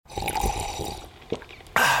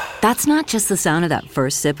That's not just the sound of that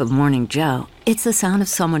first sip of Morning Joe. It's the sound of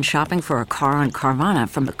someone shopping for a car on Carvana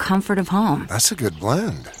from the comfort of home. That's a good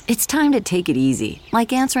blend. It's time to take it easy,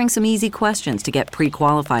 like answering some easy questions to get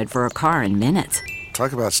pre-qualified for a car in minutes.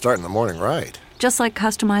 Talk about starting the morning right. Just like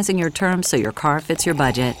customizing your terms so your car fits your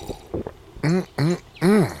budget.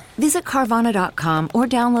 Visit Carvana.com or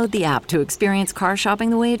download the app to experience car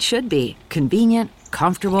shopping the way it should be. Convenient,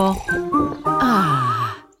 comfortable.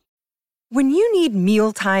 When you need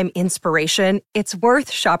mealtime inspiration, it's worth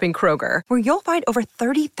shopping Kroger, where you'll find over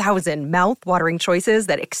 30,000 mouth-watering choices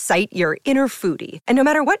that excite your inner foodie. And no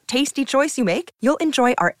matter what tasty choice you make, you'll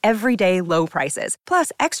enjoy our everyday low prices,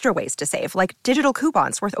 plus extra ways to save, like digital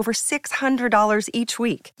coupons worth over $600 each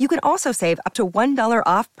week. You can also save up to $1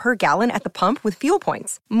 off per gallon at the pump with fuel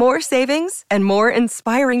points. More savings and more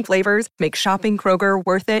inspiring flavors make shopping Kroger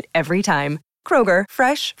worth it every time. Kroger,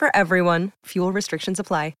 fresh for everyone. Fuel restrictions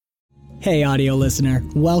apply. Hey, audio listener.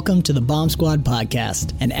 Welcome to the Bomb Squad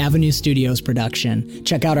podcast, an Avenue Studios production.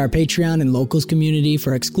 Check out our Patreon and Locals community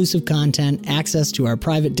for exclusive content, access to our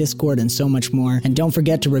private Discord, and so much more. And don't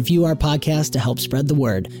forget to review our podcast to help spread the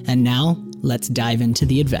word. And now, let's dive into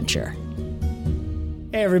the adventure.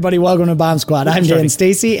 Hey, everybody. Welcome to Bomb Squad. I'm Dan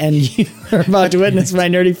Stacy, and you are about to witness my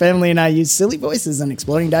nerdy family and I use silly voices and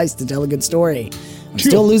exploding dice to tell a good story. I'm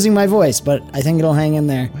still losing my voice, but I think it'll hang in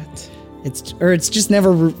there. What? It's just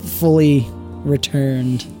never fully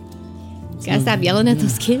returned. Gotta stop yelling at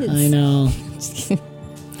those kids. I know.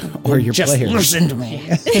 Or your just players. Listen to me.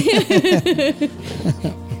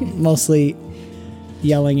 Mostly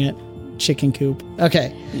yelling at Chicken Coop.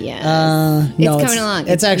 Okay. Yeah. No, it's coming along.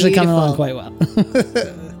 It's actually coming along quite well.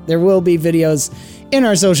 There will be videos in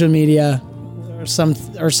our social media or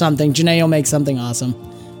something. Janae will make something awesome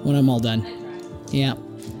when I'm all done. Yeah.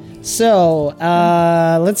 So,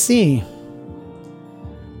 let's see.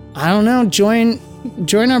 I don't know. Join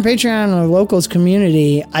our Patreon or Locals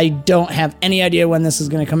community. I don't have any idea when this is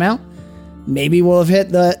going to come out. Maybe we'll have hit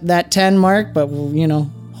that 10 mark, but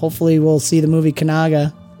hopefully we'll see the movie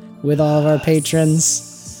Kanaga with all of our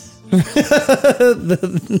patrons. That's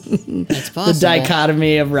possible. The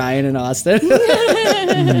dichotomy of Ryan and Austin.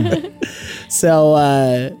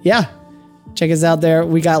 So, yeah. Check us out there.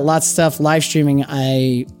 We got lots of stuff live streaming.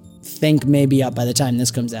 I think maybe up by the time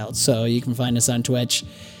this comes out. So you can find us on Twitch,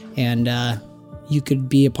 and you could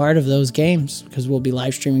be a part of those games because we'll be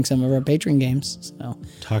live streaming some of our Patreon games. So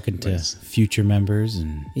talking to future members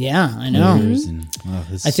and I know. And,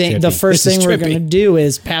 I think the first thing we're going to do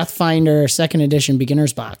is Pathfinder 2nd Edition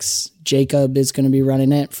Beginner's Box. Jacob is going to be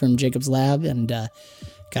running it from Jacob's Lab, and got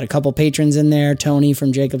a couple patrons in there, Tony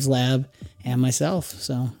from Jacob's Lab, and myself.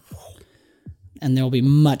 So, and there'll be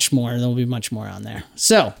much more. There'll be much more on there.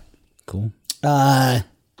 So. Cool. I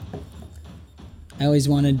always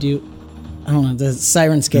want to do, I don't know, the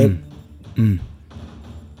Sirenscape. I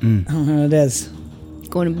don't know what it is.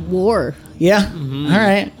 Going to war. Yeah. All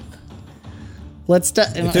right. Let's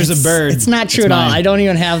if there's a bird. It's not true at all. I don't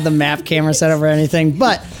even have the map camera set up or anything,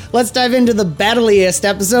 but let's dive into the battliest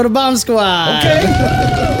episode of Bomb Squad.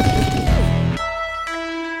 Okay.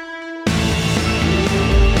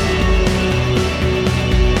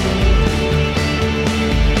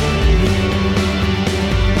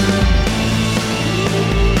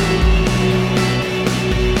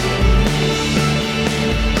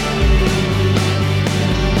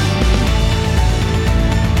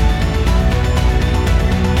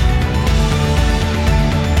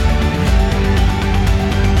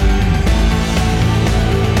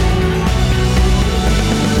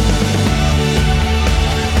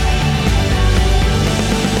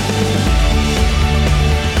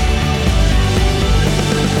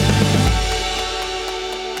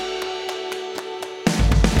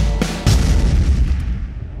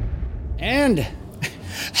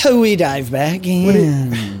 We dive back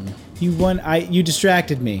in. You won. You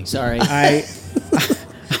distracted me. Sorry. I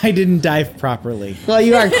didn't dive properly. Well,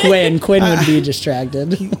 you are Quinn. Quinn would be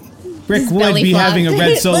distracted. Rick would be having a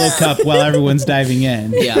red Solo cup while everyone's diving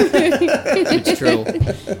in. Yeah, it's true.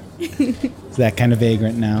 Is that kind of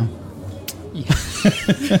vagrant now? You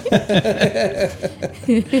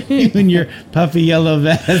in your puffy yellow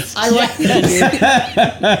vest. I like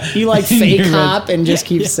that. You like fake hop and just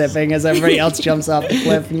keep sipping as everybody else jumps off the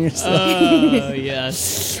cliff and you're still. Oh,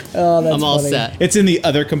 yes. Oh, that's I'm all funny. set. It's in the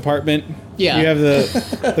other compartment. Yeah. You have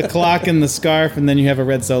the clock and the scarf, and then you have a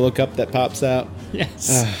red Solo cup that pops out.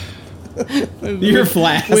 Yes. Your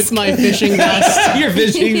flask. With my fishing vest. Your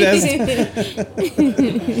fishing vest.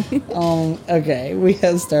 Okay, we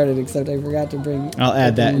have started, except I forgot to bring... I'll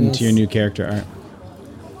add that into your new character art.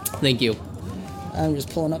 Thank you. I'm just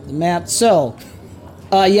pulling up the map. So,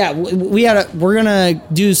 We're gonna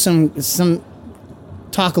do some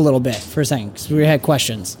talk a little bit for a second because we had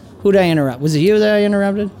questions. Who did I interrupt? Was it you that I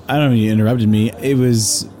interrupted? I don't know. You interrupted me.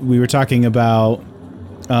 We were talking about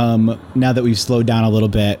now that we've slowed down a little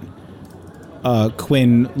bit.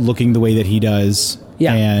 Quinn looking the way that he does,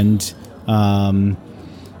 and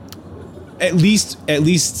at least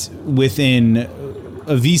within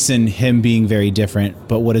Avisen, him being very different.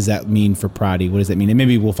 But what does that mean for Prati? What does that mean? And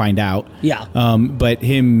maybe we'll find out. Yeah. But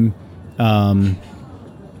him.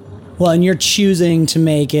 Well, and you're choosing to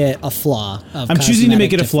make it a flaw. I'm choosing to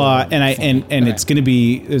make it a flaw, and Okay. it's going to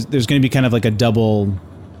be there's going to be kind of like a double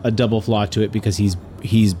flaw to it because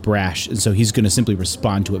he's brash, and so he's going to simply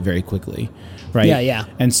respond to it very quickly, right? Yeah.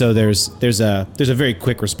 And so there's a very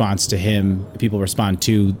quick response to him. People respond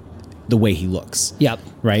to the way he looks. Yep.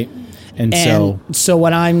 Right. And so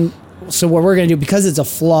what we're going to do, because it's a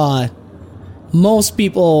flaw, most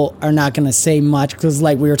people are not going to say much because,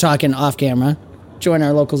 like we were talking off camera. Join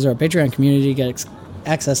our locals or our Patreon community to get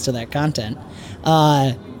access to that content.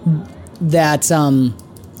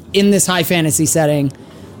 In this high fantasy setting,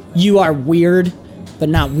 you are weird, but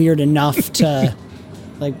not weird enough to,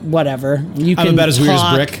 like, whatever. You can I'm about as weird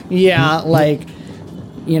as Brick. Yeah, like,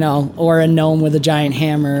 or a gnome with a giant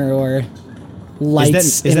hammer, or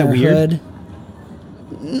lights is in that her weird? hood.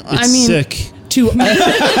 It's sick. And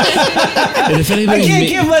if anybody I can't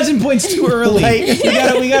give legend points too early. we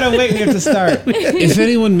gotta wait. We have to start. If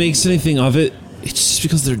anyone makes anything of it, it's just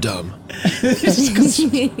because they're dumb.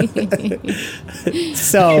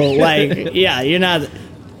 So, like, yeah, you're not.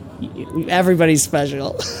 Everybody's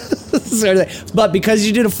special, sort of thing. But because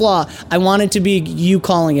you did a flaw, I want it to be you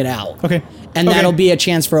calling it out. Okay. And that'll be a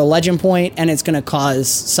chance for a legend point, and it's going to cause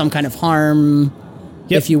some kind of harm,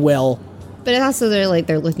 if you will. But also,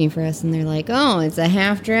 they're looking for us, and they're like, "Oh, it's a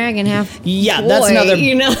half dragon, half Yeah, boy," that's another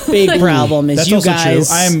big problem. Is That's you also guys?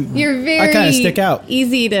 true. You're very I kind of stick out.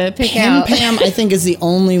 easy to pick Pam out. Pam, I think, is the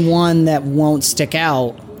only one that won't stick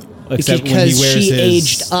out Except when he because wears she his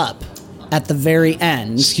aged up at the very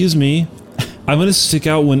end. Excuse me. I'm going to stick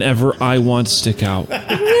out whenever I want to stick out.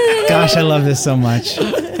 Gosh, I love this so much,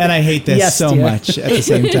 and I hate this Yes, so dear. much at the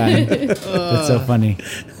same time. It's so funny.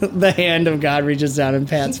 The hand of God reaches down and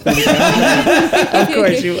pats Pam. Of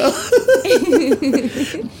course you will.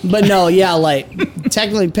 But no, yeah, like,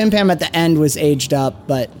 technically Pim Pam at the end was aged up,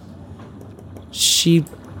 but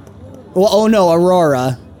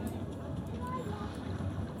Aurora.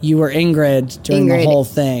 You were Ingrid during the Ingrid whole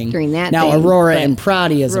thing. during that now thing, Aurora but and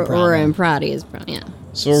Prati is a problem. Aurora and Prati is problem. Yeah.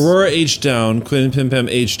 So Aurora aged down, Quinn and Pim Pam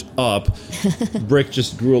aged up. Brick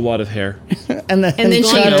just grew a lot of hair. and then then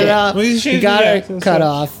cut shaved her it. off. Well, you shaved Got it, her yeah, cut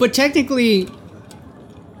off. But technically,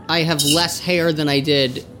 I have less hair than I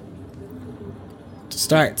did.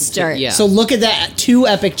 Start. Yeah. So look at that. 2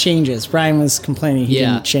 epic changes. Brian was complaining he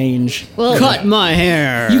Yeah. didn't change. Well, Cut my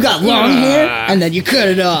hair. You got long hair, and then you cut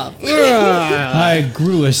it off. I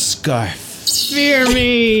grew a scarf. Fear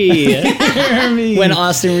me. When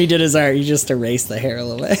Austin redid his art, you just erased the hair a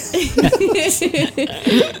little bit.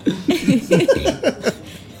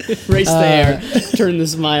 Erase the hair. Turn the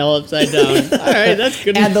smile upside down. All right, that's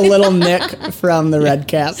good. Add the little nick from the red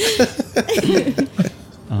cap.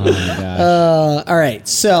 Oh my god. All right,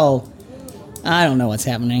 so I don't know what's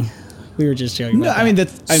happening. We were just joking. No, about I mean that.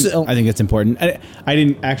 I think that's important. I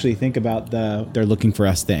didn't actually think about they're looking for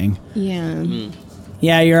us thing. yeah.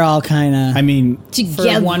 Yeah, you're all kind of. I mean,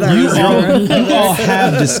 Together. you all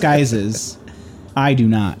have disguises. I do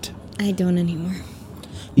not. I don't anymore.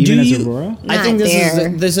 Even Do as you- Aurora. I think Not there.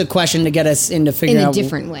 this is a question to get us into In figuring a out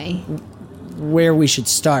different way. where we should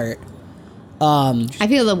start. I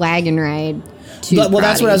feel the wagon ride. To Well,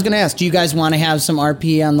 that's what I was Prati going to ask. Do you guys want to have some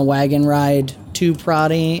RP on the wagon ride to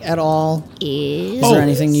Prati at all? Is Is there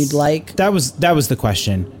anything you'd like? That was the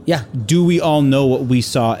question. Yeah. Do we all know what we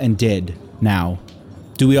saw and did now?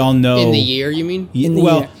 Do we all know In the year, you mean? In the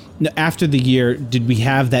year. no, after the year, did we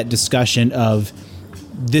have that discussion of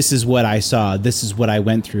this is what I saw, this is what I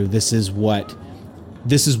went through, this is what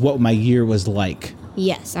my year was like?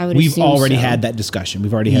 Yes, I would. We've assume already so. had that discussion.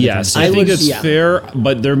 We've already had Yes, that I conversation. think it's yeah. fair,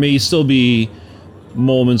 but there may still be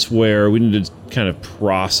moments where we need to kind of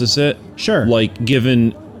process it. Sure. Like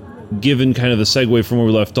given kind of the segue from where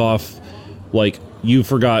we left off, like you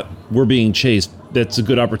forgot we're being chased. That's a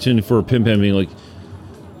good opportunity for Pim Pam being like,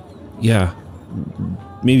 yeah,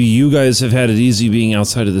 maybe you guys have had it easy being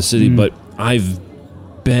outside of the city, but I've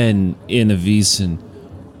been in Avisen.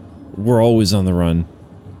 We're always on the run.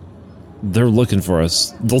 They're looking for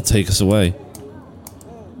us. They'll take us away.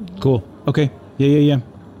 Cool. Okay. Yeah.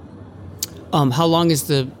 How long is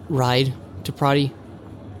the ride to Prati?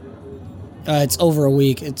 It's over a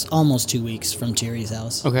week. It's almost 2 weeks from Tiri's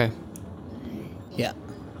house. Okay. Yeah.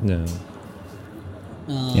 No.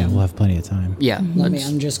 Yeah, we'll have plenty of time. Yeah.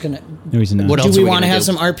 I'm just gonna. No reason not. What Do else we are we want to gonna have do?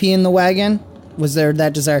 some RP in the wagon? Was there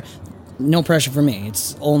that desire? No pressure for me.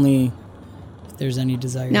 It's only if there's any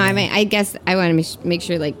desire. No, I mean, I guess I want to make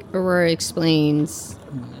sure, like, Aurora explains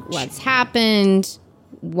what's happened,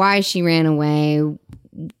 why she ran away,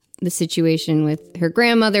 the situation with her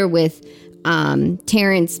grandmother, with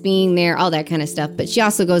Terrence being there, all that kind of stuff. But she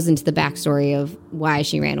also goes into the backstory of why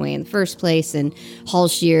she ran away in the first place, and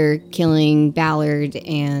Halshear killing Ballard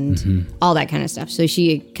and all that kind of stuff. So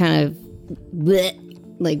she kind of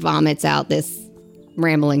vomits out this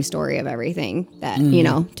rambling story of everything that, you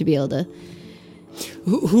know, to be able to.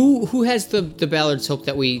 Who has the Ballard soap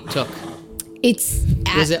that we took? It's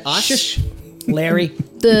Was it us? Larry.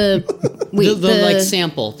 the like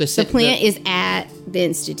sample. The plant is at the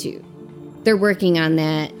Institute. They're working on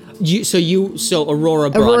that. So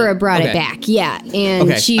Aurora brought it back, yeah. And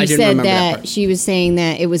Okay, she I didn't said remember that that part. she was saying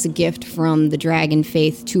that it was a gift from the Dragon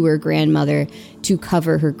Faith to her grandmother to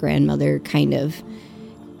cover her grandmother, kind of,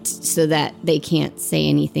 so that they can't say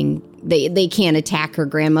anything. They can't attack her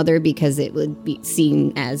grandmother because it would be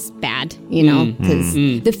seen as bad, you know, because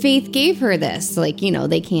the Faith gave her this. Like, you know,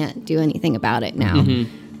 they can't do anything about it now.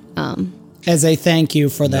 As a thank you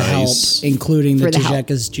for the Nice. help, including the For the help.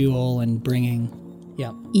 Tajeka's jewel and bringing.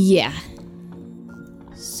 Yep. Yeah.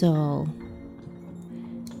 So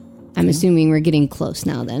I'm assuming we're getting close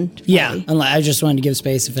now then. Yeah. I just wanted to give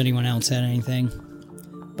space if anyone else had anything.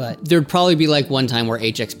 But There'd probably be like one time where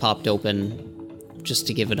HX popped open just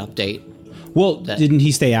to give an update. Well, didn't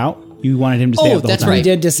he stay out? You wanted him to stay out the that's whole time. we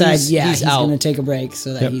did decide, He's out. going to take a break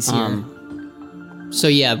so that he's here. So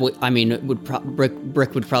yeah, I mean, it would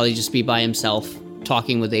Brick would probably just be by himself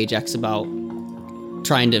talking with Ajax about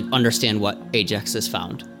trying to understand what Ajax has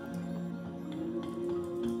found.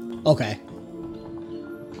 Okay.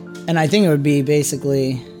 And I think it would be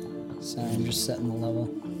basically. Sorry, I'm just setting the level.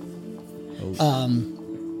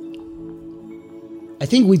 I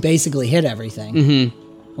think we basically hit everything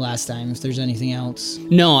last time. If there's anything else,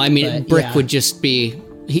 No, I mean, But, Brick yeah. would just be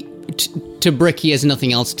to Brick. He has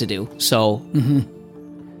nothing else to do. So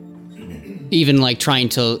even like trying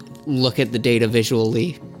to look at the data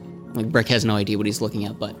visually, like Brick has no idea what he's looking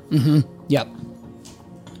at. But yep.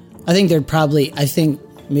 I think I think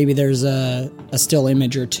maybe there's a still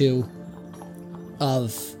image or two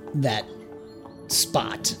of that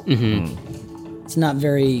spot. It's not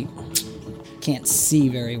very, can't see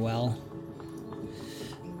very well.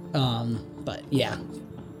 But yeah,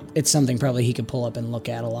 it's something probably he could pull up and look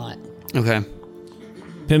at a lot. okay,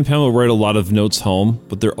 Pim Pam will write a lot of notes home,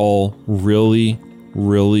 but they're all really,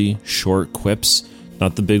 really short quips.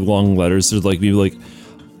 Not the big long letters. They're like maybe like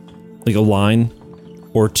a line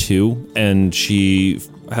or two, and she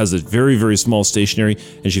has a very, very small stationery,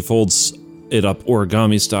 and she folds it up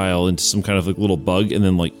origami style into some kind of like little bug, and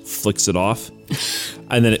then like flicks it off,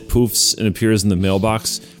 and then it poofs and appears in the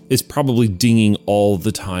mailbox. It's probably dinging all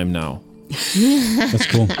the time now. That's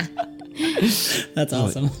cool. That's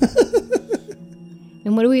awesome.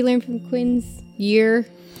 And what do we learn from Quinn's year?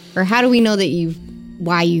 Or how do we know that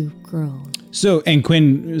why you grow? So, and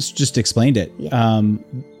Quinn just explained it. Yeah.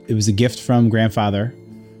 It was a gift from grandfather,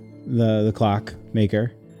 the clock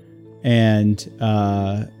maker, and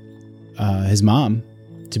his mom,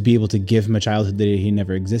 to be able to give him a childhood that he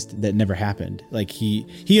never existed, that never happened. Like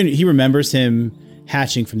he remembers him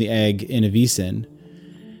hatching from the egg in Avicen.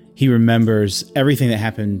 He remembers everything that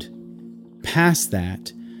happened past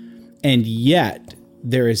that, and yet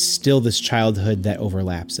there is still this childhood that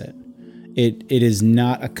overlaps it. It is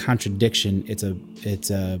not a contradiction. It's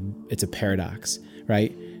a paradox,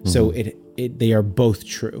 right? Mm-hmm. So they are both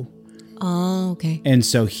true. Oh, okay. And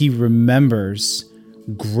so he remembers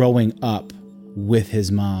growing up with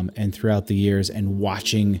his mom and throughout the years and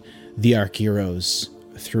watching the Arc Heroes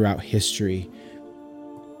throughout history,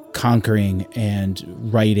 conquering and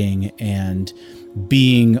writing and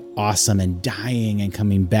being awesome and dying and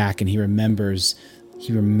coming back. And he remembers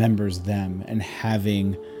them and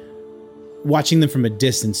watching them from a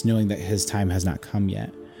distance, knowing that his time has not come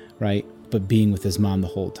yet, right? But being with his mom the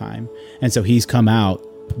whole time. And so he's come out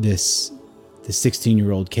this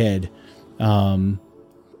 16-year-old kid,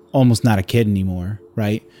 almost not a kid anymore,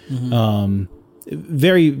 right? Mm-hmm.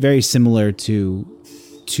 Very, very similar to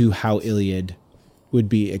how Iliad would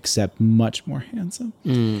be, except much more handsome.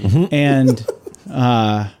 Mm-hmm. And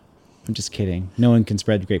I'm just kidding. No one can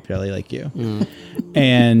spread grape jelly like you. Mm.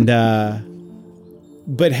 And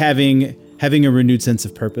but having a renewed sense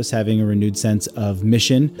of purpose, having a renewed sense of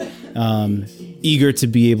mission, eager to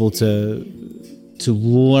be able to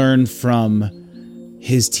learn from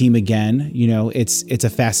his team again. You know, it's a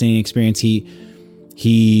fascinating experience.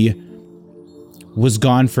 He was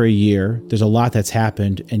gone for a year. There's a lot that's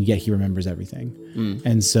happened, and yet he remembers everything.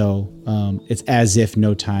 And so it's as if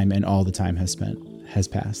no time and all the time has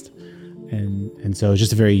passed. And so it's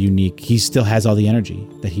just a very unique. He still has all the energy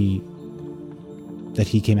that he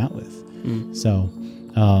came out with. So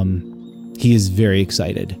he is very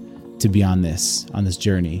excited to be on this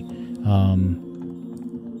journey.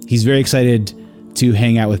 He's very excited to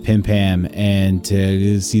hang out with Pim Pam and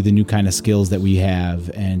to see the new kind of skills that we have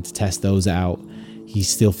and to test those out. He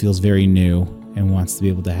still feels very new and wants to be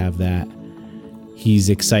able to have that. He's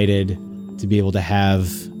excited to be able to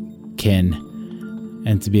have kin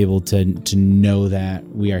and to be able to know that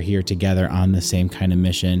we are here together on the same kind of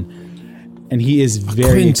mission. And he is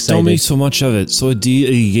very excited. Don't make so much of it. So a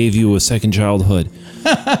deity gave you a second childhood.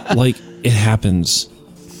 Like, it happens.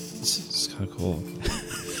 It's kind of cool.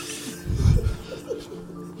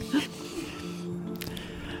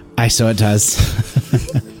 So it does.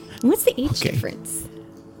 What's the age difference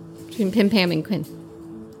between Pim Pam and Quinn?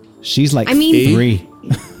 She's like 3.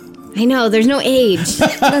 I know, there's no age.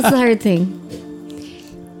 That's the hard thing.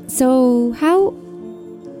 So how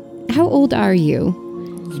old are you?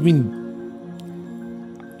 I mean,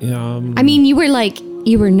 I mean, you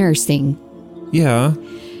were nursing. Yeah,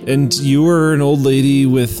 and you were an old lady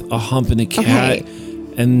with a hump and a cat,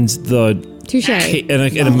 and Touché.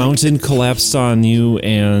 And a mountain collapsed on you,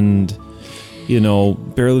 and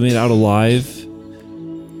barely made out alive.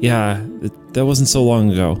 Yeah, that wasn't so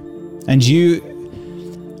long ago. And you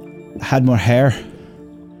had more hair.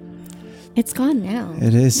 It's gone now.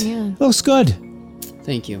 It is. Yeah. Looks good.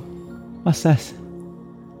 Thank you. What's this?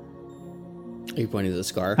 Are you pointing to the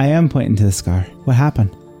scar? I am pointing to the scar. What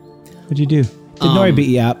happened? What'd you do? Did Nori beat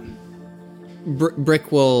you up?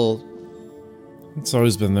 Brick will... It's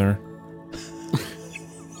always been there.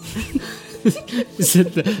 Is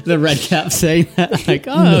it the red cap saying that? Like,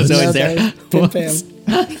 oh, it's always there. Pim Pam.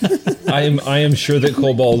 I am sure that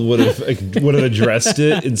Kobold would have addressed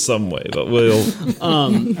it in some way, but we'll...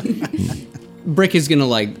 Brick is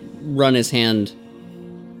gonna run his hand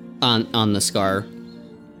on the scar,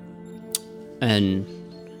 and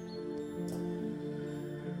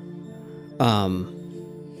I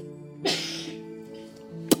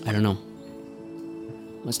don't know.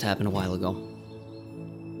 Must have happened a while ago.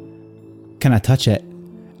 Can I touch it?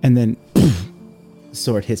 And then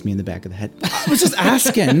sword hits me in the back of the head. I was just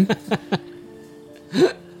asking.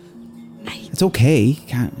 It's okay.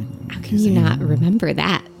 How can you not remember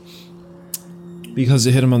that? Because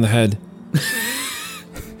it hit him on the head.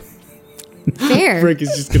 Fair. Brick is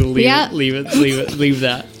just gonna leave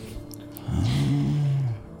that.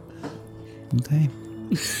 Okay.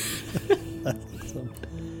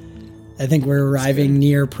 I think we're arriving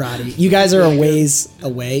near Prati. You guys are a ways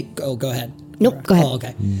away. Oh, go ahead. Nope, go ahead. Oh,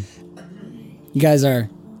 okay. You guys are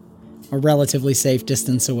a relatively safe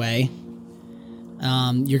distance away.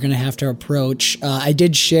 You're going to have to approach. I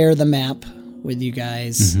did share the map with you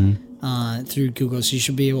guys through Google, so you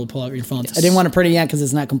should be able to pull out your phones. Yes. I didn't want to print it yet because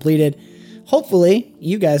it's not completed. Hopefully,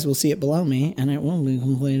 you guys will see it below me, and it will be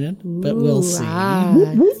completed, but we'll see.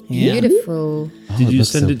 Wow, beautiful. Did you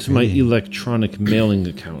send it to my electronic mailing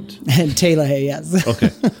account? And Taylor, yes. Okay.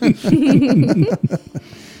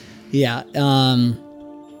 Yeah.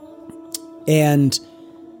 And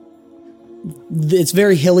it's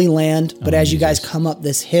very hilly land, but as you guys come up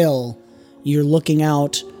this hill, you're looking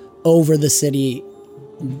out over the city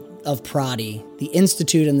of Prati. The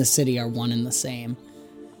Institute and the city are one and the same.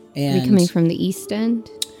 And Are we coming from the east end?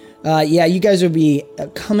 Yeah, you guys would be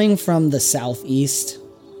coming from the southeast.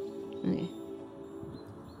 Okay.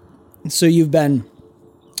 So you've been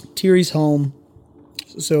Tiri's home.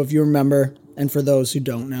 So if you remember, and for those who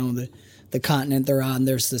don't know, the continent they're on,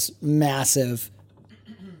 there's this massive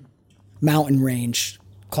mountain range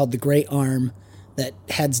called the Great Arm that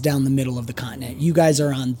heads down the middle of the continent. You guys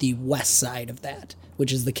are on the west side of that,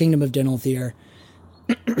 which is the Kingdom of Dinalthir.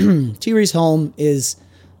 Tiri's home is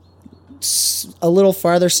a little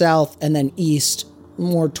farther south and then east,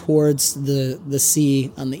 more towards the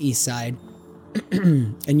sea on the east side.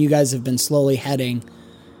 And you guys have been slowly heading,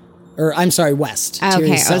 or I'm sorry, west. Oh, okay,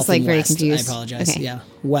 Tiri's I was south and very west. confused. I apologize. Okay. Yeah,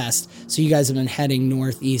 west. So you guys have been heading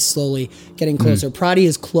northeast, slowly getting closer. Prati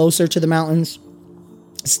is closer to the mountains,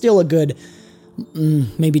 still a good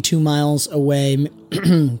maybe 2 miles away,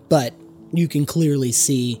 but you can clearly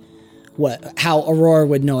see how Aurora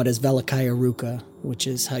would know it as Velikaya Ruka, which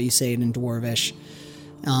is how you say it in Dwarvish.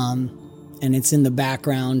 And it's in the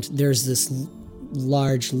background. There's this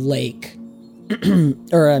large lake,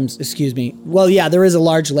 or excuse me. Well, yeah, there is a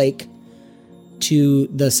large lake to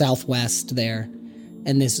the southwest there,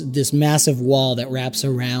 and this massive wall that wraps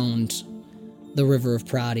around the River of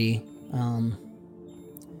Prati, and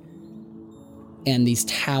these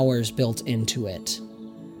towers built into it,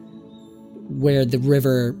 where the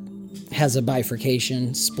river has a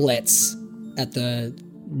bifurcation, splits at the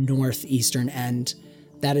northeastern end.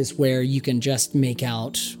 That is where you can just make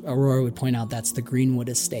out, Aurora would point out, that's the Greenwood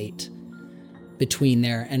Estate between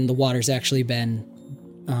there, and the water's actually been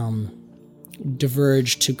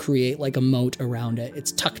diverged to create like a moat around it.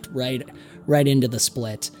 It's tucked right into the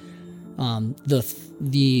split.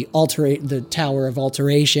 The Tower of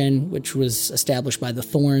Alteration, which was established by the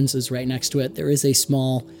Thorns, is right next to it. There is a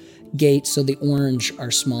small gate, so the orange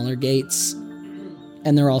are smaller gates,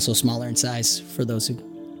 and they're also smaller in size for those who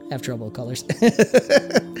have trouble with colors.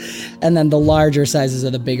 And then the larger sizes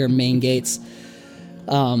are the bigger main gates.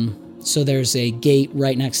 So there's a gate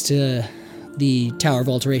right next to the Tower of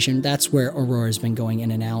Alteration. That's where Aurora's been going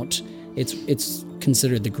in and out. It's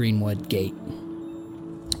considered the Greenwood Gate.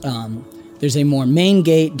 There's a more main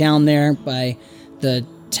gate down there by the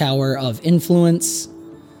Tower of Influence,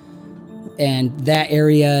 and that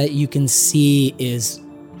area you can see is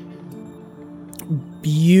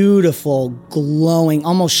beautiful, glowing,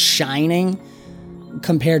 almost shining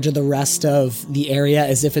compared to the rest of the area,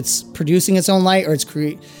 as if it's producing its own light, or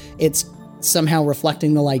it's somehow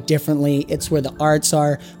reflecting the light differently. It's where the arts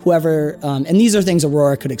are. Whoever, and these are things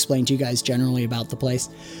Aurora could explain to you guys generally about the place.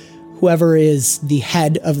 Whoever is the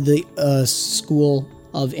head of the School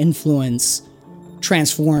of Influence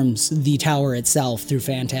transforms the tower itself through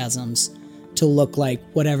phantasms to look like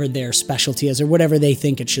whatever their specialty is, or whatever they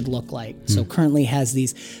think it should look like. So currently has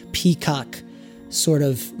these peacock sort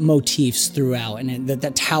of motifs throughout, and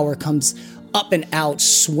that tower comes up and out,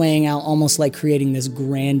 swaying out, almost like creating this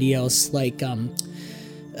grandiose, like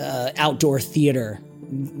outdoor theater.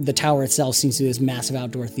 The tower itself seems to be this massive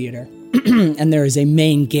outdoor theater. And there is a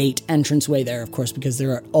main gate entranceway there, of course, because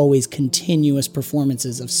there are always continuous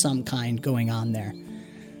performances of some kind going on there.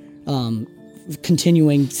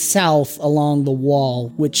 Continuing south along the wall,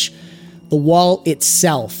 which the wall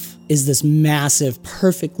itself is this massive,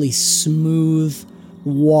 perfectly smooth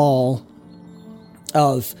wall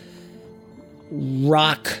of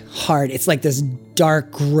rock hard. It's like this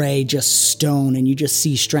dark gray, just stone, and you just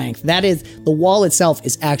see strength. That is, the wall itself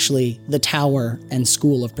is actually the tower and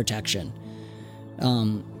School of Protection.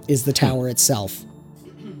 Is the tower itself.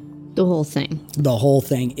 The whole thing. The whole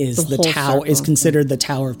thing is the tower, circle. is considered the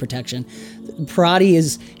Tower of Protection. Prati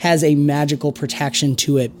has a magical protection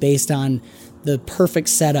to it based on the perfect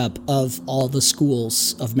setup of all the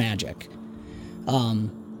schools of magic.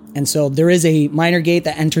 And so there is a minor gate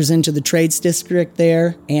that enters into the trades district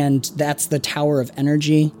there, and that's the Tower of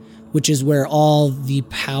Energy, which is where all the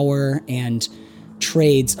power and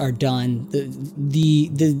trades are done.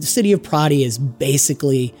 The city of Prati is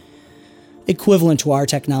basically equivalent to our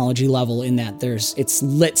technology level in that it's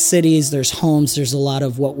lit cities, there's homes, there's a lot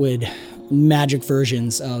of what would magic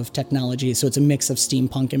versions of technology. So it's a mix of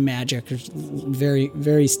steampunk and magic. There's very,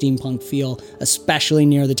 very steampunk feel, especially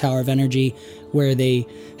near the Tower of Energy, where they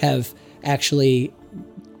have actually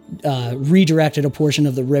redirected a portion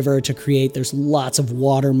of the river to create, there's lots of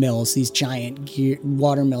water mills, these giant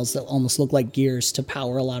water mills that almost look like gears to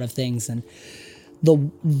power a lot of things. And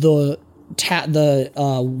the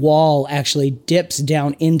wall actually dips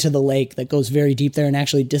down into the lake that goes very deep there and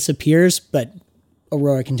actually disappears, but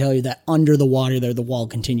Aurora can tell you that under the water there, the wall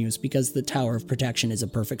continues because the Tower of Protection is a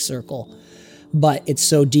perfect circle. But it's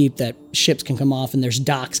so deep that ships can come off, and there's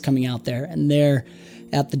docks coming out there, and there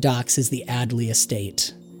at the docks is the Adley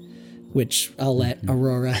Estate, which I'll let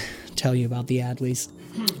Aurora tell you about the Adleys.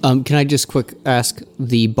 Can I just quick ask,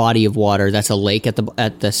 the body of water, that's a lake at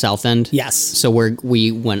the south end? Yes. So where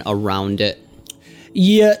we went around it?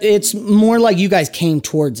 Yeah, it's more like you guys came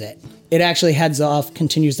towards it. It actually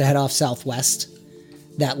continues to head off southwest,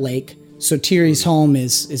 that lake. So Tiri's home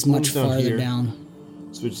is much down farther here. down.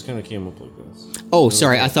 So we just kind of came up like this. Oh,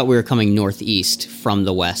 sorry, I thought we were coming northeast from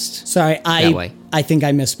the west. Sorry, That way. I think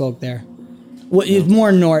I misspoke there. Well, it's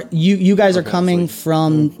more north. You guys are coming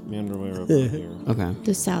from Meander way up here. Okay,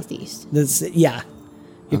 The southeast. this. Yeah,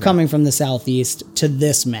 you're coming from the southeast to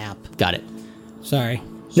this map. got it. Sorry,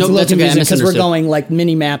 it's No, a little that's okay, I confusing because we're misunderstood. going like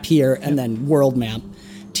mini map here and then world map.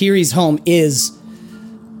 Tiri's home is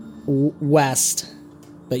west,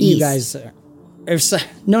 but you East. guys are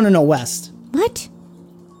no west. What?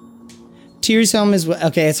 Tiri's home is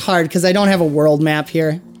okay. It's hard because I don't have a world map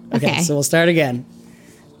here. Okay. So we'll start again.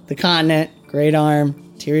 The continent, Great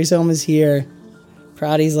Arm. Tiri's home is here.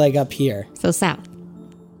 Prati's like up here. So south.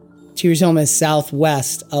 Tiri's home is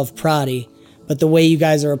southwest of Prati, But the way you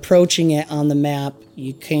guys are approaching it on the map,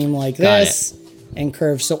 you came like this and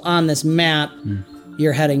curved. So on this map,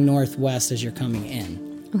 you're heading northwest as you're coming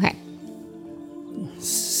in. Okay.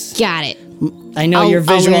 Got it. I know you're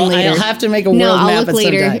visual. I'll learn later. I'll have to make a No, world I'll map look at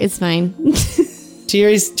some later. time. It's fine.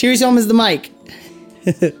 Tiri's home is the mic.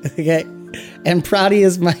 Okay. And Prouty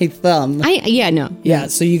is my thumb. Yeah,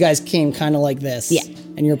 so you guys came kind of like this. Yeah.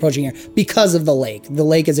 And you're approaching here because of the lake. The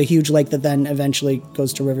lake is a huge lake that then eventually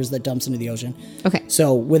goes to rivers that dumps into the ocean. Okay.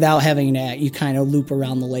 So without having that, you kind of loop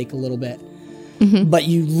around the lake a little bit. Mm-hmm. But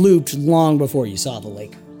you looped long before you saw the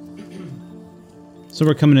lake. So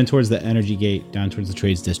we're coming in towards the energy gate, down towards the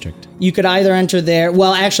trades district. You could either enter there.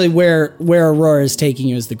 Well, actually, where Aurora is taking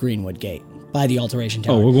you is the Greenwood Gate by the Alteration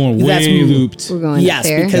Tower. Oh, we're going That's way looped. We're going Yes, up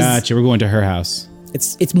there. because- Gotcha. We're going to her house.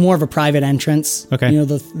 It's more of a private entrance. Okay. You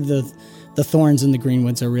know, the Thorns and the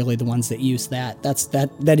Greenwoods are really the ones that use that.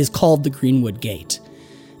 That is called the Greenwood Gate.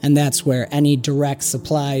 And that's where any direct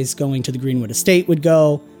supplies going to the Greenwood estate would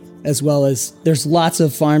go, as well as there's lots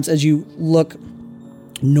of farms. As you look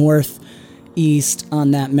northeast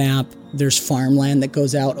on that map, there's farmland that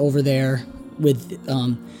goes out over there with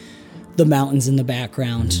the mountains in the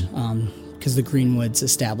background, because the Greenwoods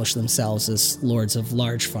established themselves as lords of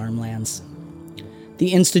large farmlands.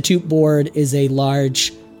 The Institute Board is a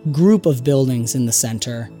large group of buildings in the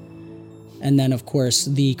center. And then, of course,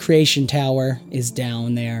 the Creation Tower is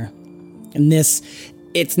down there. And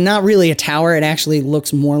it's not really a tower. It actually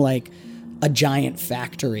looks more like a giant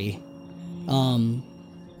factory.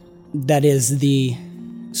 That is the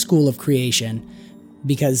School of Creation.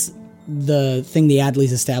 Because the thing the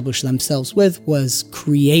Adleys established themselves with was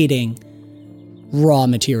creating raw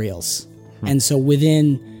materials. And so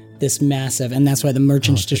within this massive, and that's why the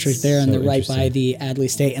Merchants District there, and so they're right by the Adley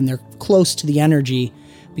Estate, and they're close to the energy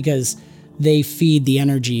because they feed the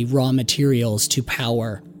energy raw materials to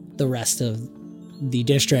power the rest of the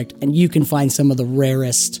district. And you can find some of the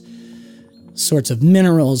rarest sorts of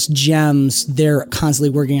minerals, gems. They're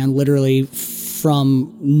constantly working on literally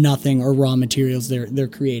from nothing or raw materials. They're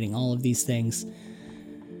creating all of these things.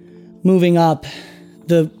 Moving up,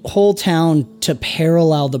 the whole town, to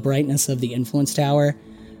parallel the brightness of the Influence Tower,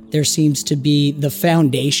 there seems to be the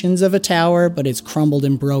foundations of a tower, but it's crumbled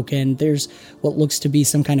and broken. There's what looks to be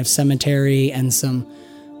some kind of cemetery and some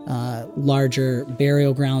larger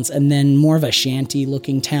burial grounds, and then more of a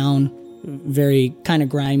shanty-looking town, very kind of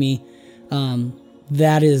grimy.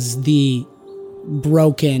 That is the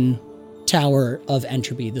broken Tower of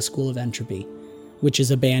Entropy, the School of Entropy, which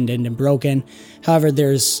is abandoned and broken. However,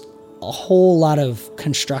 there's a whole lot of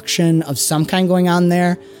construction of some kind going on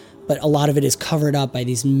there, but a lot of it is covered up by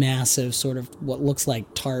these massive sort of what looks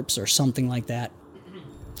like tarps or something like that.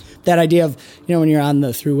 That idea of, when you're on the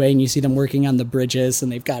thruway and you see them working on the bridges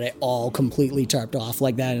and they've got it all completely tarped off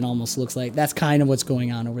like that, it almost looks like that's kind of what's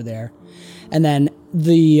going on over there. And then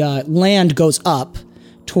the land goes up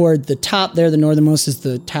toward the top there. The northernmost is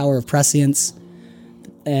the Tower of Prescience,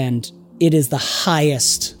 and it is the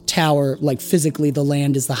highest tower, like physically the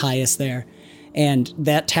land is the highest there. And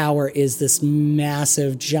that tower is this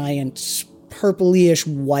massive, giant, purplyish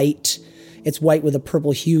white. It's white with a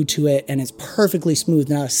purple hue to it, and it's perfectly smooth.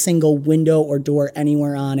 Not a single window or door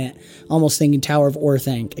anywhere on it. Almost thinking Tower of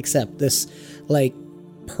Orthanc, except this, like,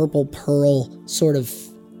 purple pearl sort of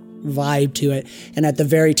vibe to it. And at the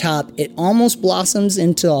very top, it almost blossoms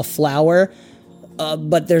into a flower,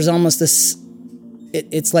 but there's almost this...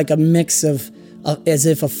 It's like a mix of as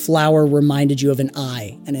if a flower reminded you of an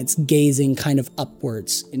eye, and it's gazing kind of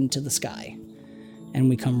upwards into the sky. And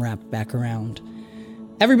we come wrapped back around.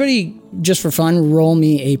 Everybody, just for fun, roll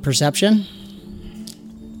me a perception.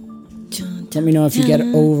 Let me know if you get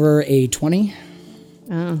over a 20.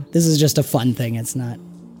 Oh. This is just a fun thing. It's not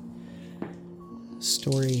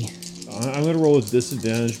story. I'm going to roll with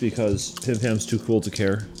disadvantage because Pim Pam's too cool to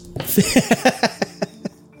care.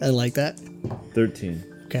 I like that.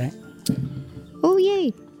 13. Okay. Oh,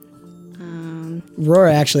 yay.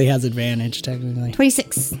 Aurora actually has advantage, technically.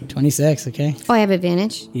 26. 26, okay. Oh, I have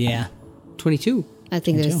advantage? Yeah. 22. I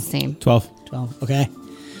think it was the same. 12. 12, okay.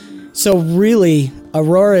 So really,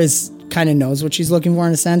 Aurora kind of knows what she's looking for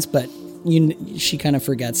in a sense, but she kind of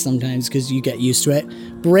forgets sometimes because you get used to it.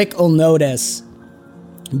 Brick will notice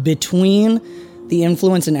between the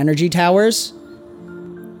Influence and Energy towers,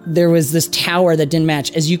 there was this tower that didn't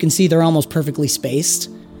match. As you can see, they're almost perfectly spaced.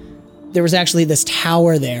 There was actually this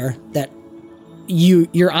tower there that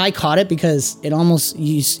your eye caught it because it almost,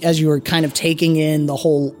 as you were kind of taking in the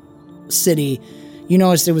whole city, you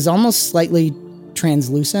noticed it was almost slightly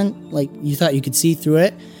translucent, like you thought you could see through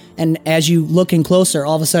it. And as you look in closer,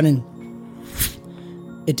 all of a sudden,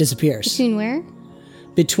 it disappears. Between where?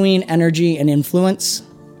 between energy and influence.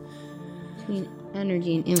 Between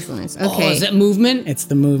energy and influence. Oh, Okay. is it movement? It's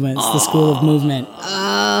the movement. It's the school of movement.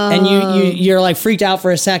 And you're like freaked out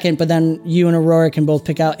for a second, but then you and Aurora can both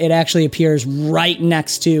pick out. It actually appears right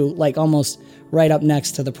next to, like almost right up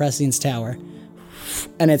next to the Prescience Tower,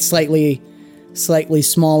 and it's slightly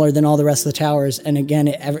smaller than all the rest of the towers. And again,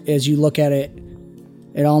 as you look at it,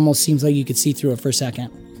 it almost seems like you could see through it for a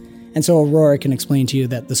second. And so Aurora can explain to you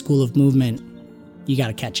that the School of Movement, you got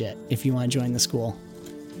to catch it if you want to join the school.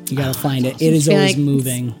 You got to find it. It is I feel always like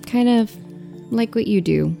moving. It's kind of like what you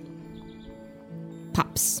do.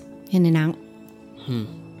 Pops in and out.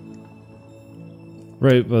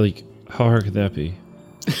 Right, but like, how hard could that be?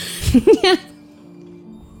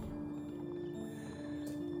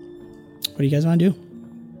 What do you guys want to do?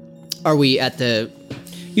 Are we at the...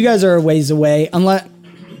 You guys are a ways away, unless...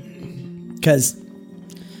 Because,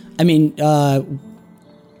 I mean,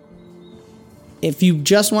 if you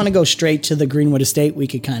just want to go straight to the Greenwood Estate, we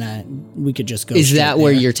could just go Is straight that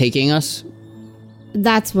where there. you're taking us?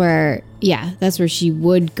 That's where she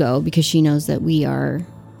would go because she knows that we are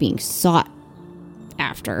being sought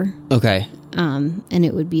after. Okay. And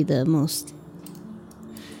it would be the most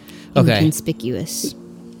Okay. inconspicuous.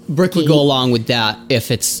 Brick would go along with that if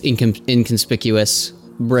it's inconspicuous.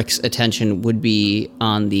 Brick's attention would be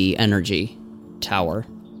on the energy tower,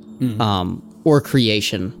 or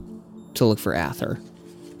creation to look for Ather.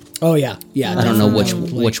 Oh, yeah. I don't know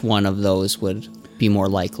which one of those would be more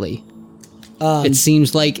likely. It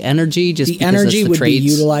seems like energy, just The because energy that's the would traits.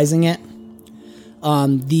 be utilizing it.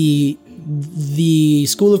 The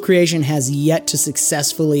School of Creation has yet to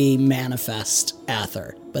successfully manifest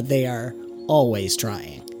Ather, but they are always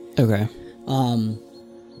trying. Okay.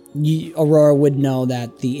 Aurora would know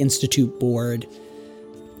that the Institute Board,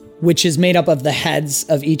 which is made up of the heads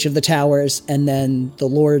of each of the towers and then the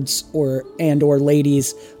lords or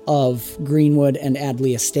ladies of Greenwood and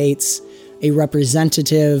Adley Estates, a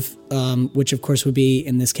representative, which of course would be,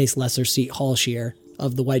 in this case, Lesser Seat Halshear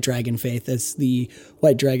of the White Dragon Faith, as the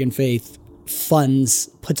White Dragon Faith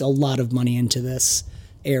puts a lot of money into this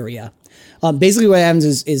area. Basically what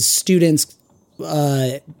happens is students,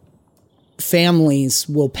 families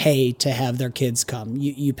will pay to have their kids come.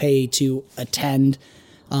 You pay to attend,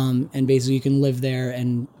 and basically you can live there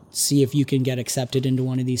and see if you can get accepted into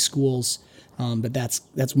one of these schools. But that's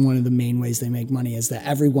one of the main ways they make money, is that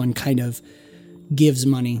everyone kind of gives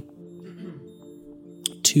money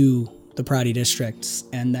to the Prouty districts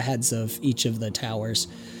and the heads of each of the towers.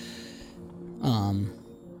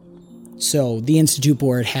 So the Institute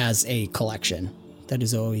Board has a collection that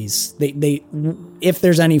is always, they if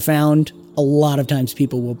there's any found, a lot of times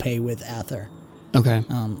people will pay with Ather. Okay.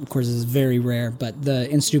 Of course, it's very rare, but the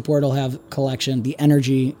Institute Board will have a collection. The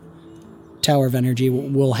Energy Tower of Energy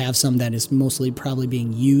will have some that is mostly probably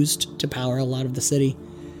being used to power a lot of the city.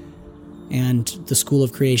 And the School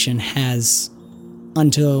of Creation has,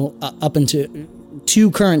 up until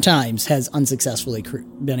two current times, has unsuccessfully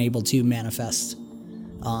been able to manifest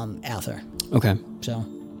Ather. Okay.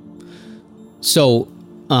 So,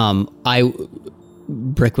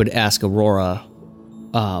 Brick would ask Aurora,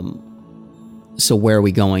 so where are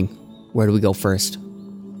we going? Where do we go first?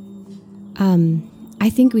 I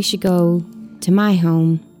think we should go to my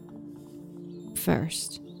home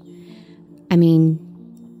first. I mean,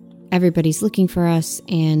 everybody's looking for us,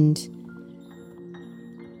 and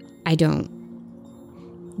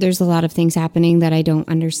there's a lot of things happening that I don't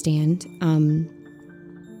understand.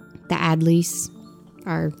 The Adleys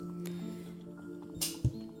are,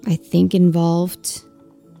 I think, involved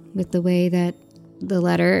with the way that the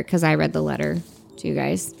letter, because I read the letter to you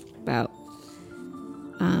guys about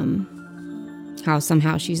how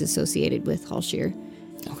somehow she's associated with Halshear.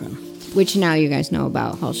 Okay. Which now you guys know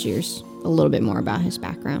about Halshear's, a little bit more about his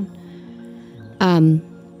background.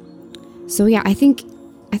 So yeah, I think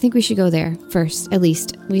we should go there first. At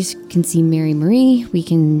least we can see Mary Marie. We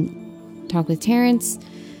can talk with Terrence.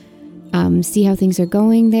 See how things are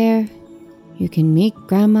going there. You can meet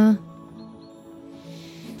Grandma.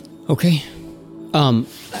 Okay.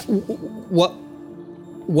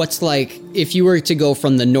 What's like, if you were to go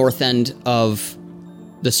from the north end of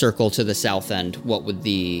the circle to the south end, what would how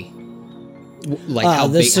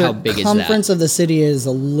big is that? The circumference of the city is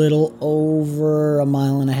a little over 1.5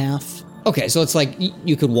 miles. Okay, so it's like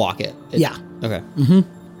you could walk it. Yeah. Okay.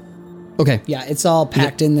 Mm-hmm. Okay. Yeah, it's all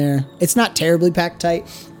packed in there. It's not terribly packed tight,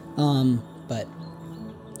 but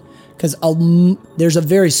because there's a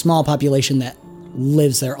very small population that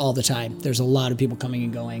lives there all the time. There's a lot of people coming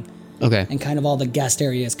and going. Okay. And kind of all the guest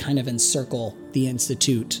areas kind of encircle the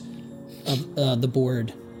Institute of the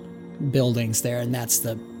board buildings there, and that's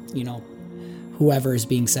the, whoever is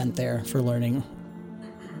being sent there for learning.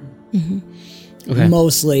 Okay.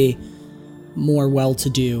 Mostly more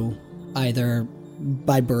well-to-do, either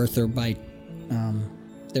by birth or by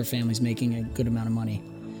their families making a good amount of money,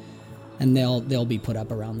 and they'll be put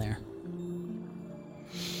up around there.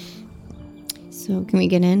 So can we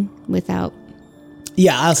get in without?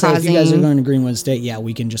 Yeah, I'll say if you guys are Causing- going to Greenwood State, yeah,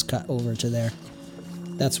 we can just cut over to there.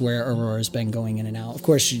 That's where Aurora's been going in and out. Of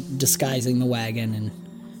course, she's disguising the wagon and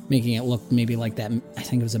making it look maybe like that. I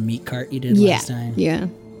think it was a meat cart you did last time. Yeah.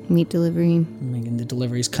 Meat delivery. Making the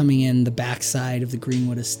deliveries, coming in the backside of the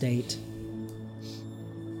Greenwood Estate.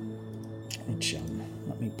 Which,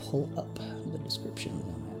 let me pull up the description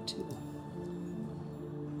on that too.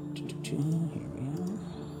 Here we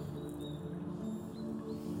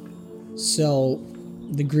are. So,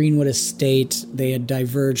 the Greenwood Estate, they had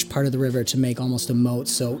diverged part of the river to make almost a moat.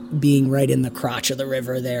 So, being right in the crotch of the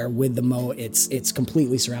river there with the moat, it's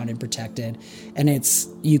completely surrounded, protected, and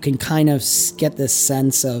you can kind of get this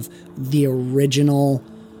sense of the original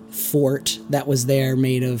fort that was there,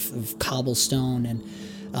 made of cobblestone and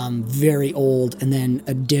very old, and then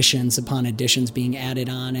additions upon additions being added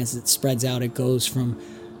on as it spreads out. It goes from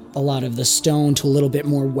a lot of the stone to a little bit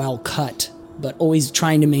more well cut, but always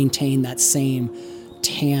trying to maintain that same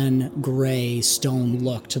tan gray stone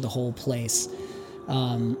look to the whole place.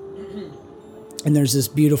 And there's this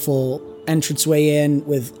beautiful entranceway in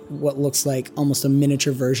with what looks like almost a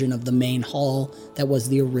miniature version of the main hall that was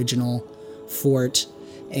the original fort,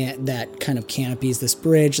 and that kind of canopies this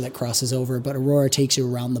bridge that crosses over. But Aurora takes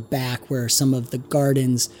you around the back where some of the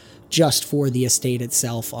gardens just for the estate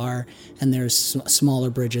itself are, and there's smaller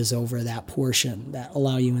bridges over that portion that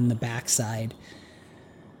allow you in the backside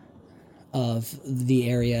of the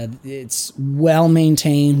area. It's well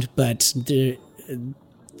maintained, but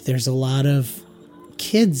there's a lot of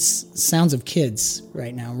sounds of kids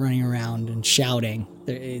right now running around and shouting.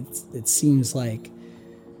 It sounds like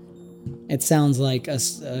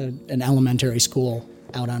an elementary school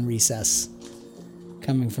out on recess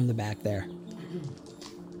coming from the back there.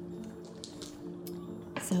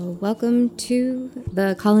 So welcome to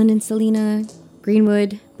the Colin and Selena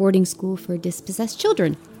Greenwood boarding school for dispossessed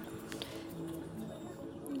children.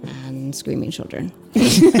 And screaming children.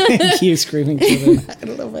 Cute screaming children. I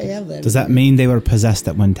don't know if I have that. Does that mean they were possessed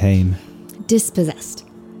at one time? Dispossessed.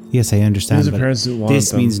 Yes, I understand. The but parents didn't want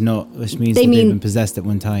this them. means no. This means They that they've mean- been possessed at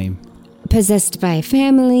one time. Possessed by a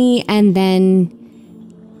family and then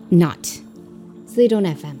not. So they don't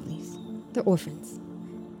have families. They're orphans.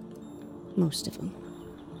 Most of them.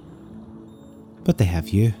 But they have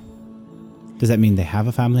you. Does that mean they have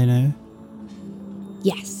a family now?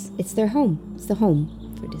 Yes, it's their home. It's the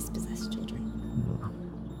home for dispossessed children.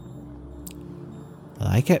 I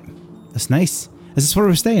like it. That's nice. Is this where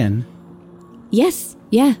we're staying? Yes,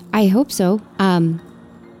 yeah, I hope so. I'm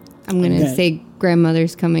gonna Okay. say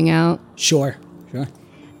grandmother's coming out. Sure.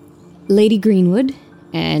 Lady Greenwood,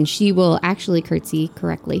 and she will actually curtsy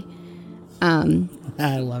correctly.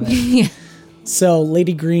 I love it. Yeah. So,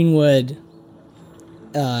 Lady Greenwood,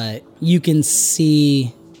 you can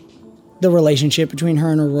see the relationship between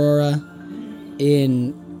her and Aurora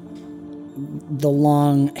in the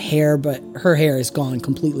long hair, but her hair is gone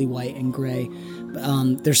completely white and gray.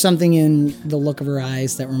 There's something in the look of her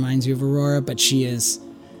eyes that reminds you of Aurora, but she is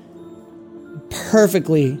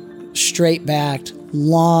perfectly straight-backed,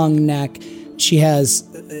 long neck. She has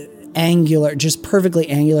just perfectly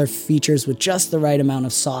angular features with just the right amount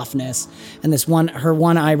of softness. And her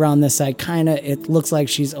one eyebrow on this side, it looks like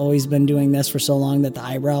she's always been doing this for so long that the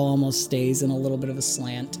eyebrow almost stays in a little bit of a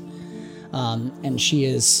slant. And she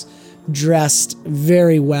is dressed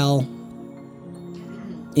very well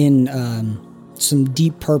in some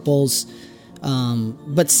deep purples,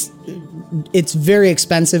 but it's very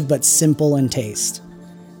expensive but simple in taste.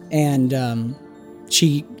 And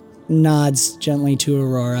she nods gently to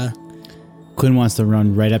Aurora. Quinn wants to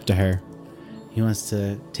run right up to her. He wants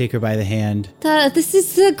to take her by the hand. This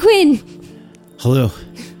is Quinn. Hello,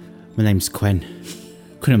 my name's Quinn.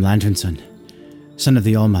 Quinn Lanternson, son of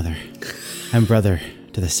the All-Mother. I'm brother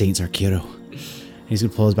to the Saints Arkiro. He's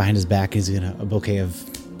gonna pull his behind his back. He's gonna a bouquet of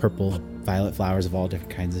purple, violet flowers of all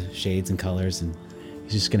different kinds of shades and colors, and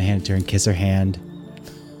he's just gonna hand it to her and kiss her hand.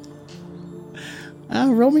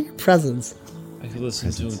 Roll me your presents. I could listen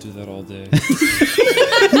to him do that all day.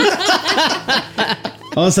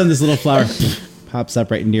 All of a sudden, this little flower pops up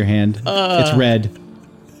right into your hand. It's red.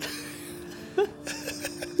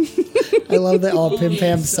 I love that all Pim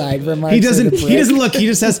Pam side remarks. He doesn't look. He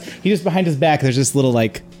just behind his back. There's this little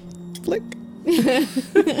flick.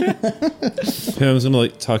 Pam's gonna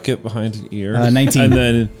tuck it behind an ear. 19. And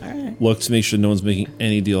then look to make sure no one's making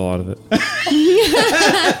any deal out of it.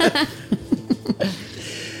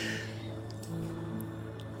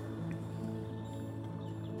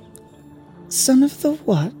 Son of the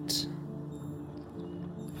what?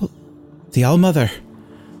 The Allmother.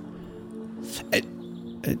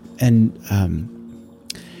 And,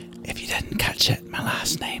 if you didn't catch it, my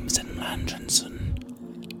last name's in Landrinson.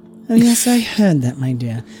 Oh, yes, I heard that, my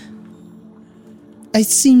dear. It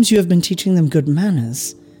seems you have been teaching them good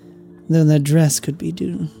manners, though their dress could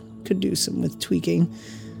do some with tweaking.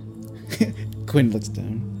 Quinn looks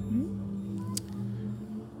down.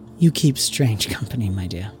 You keep strange company, my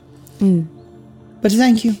dear. But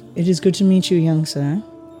thank you. It is good to meet you, young sir.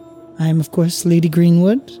 I am, of course, Lady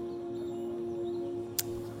Greenwood.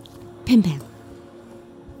 Pim Pam.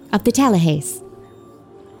 Of the Talahays.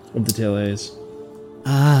 Of the Talahays.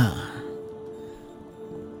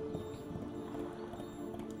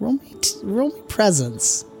 Roll me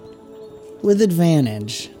presence. With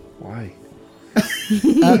advantage. Why?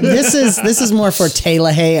 This is more for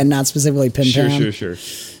Talahay and not specifically Pim Pam. Sure.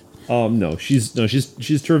 No, she's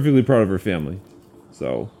terrifically proud of her family.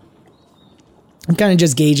 So I'm kind of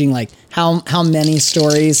just gauging like how many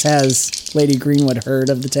stories has Lady Greenwood heard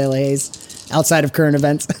of the Talahays outside of current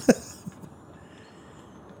events.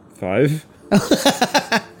 5.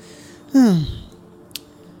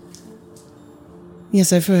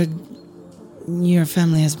 Yes, I've heard your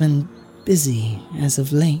family has been busy as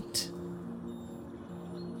of late.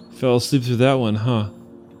 Fell asleep through that one, huh?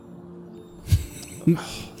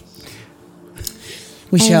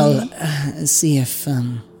 We shall see if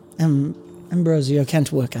Ambrosio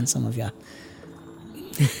can't work on some of your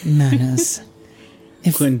manners.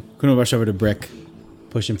 Quinn will rush over to Brick,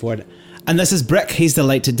 push him forward. And this is Brick. He's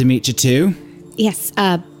delighted to meet you too. Yes,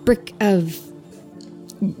 Brick of...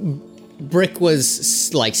 Brick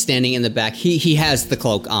was like standing in the back. He has the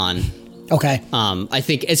cloak on. Okay. I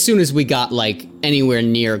think as soon as we got like anywhere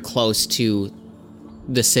near close to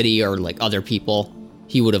the city or like other people,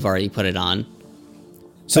 he would have already put it on.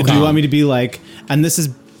 So do you want me to be like, and this is...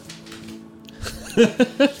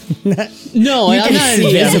 No, I'm not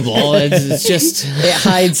invisible. It's just... It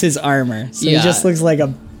hides his armor. So Yeah. he just looks like a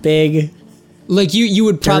big... Like you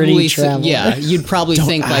would probably traveler. you'd probably Don't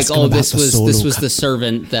think like, ask him oh, about this the was solo this was cup. the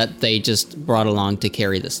servant that they just brought along to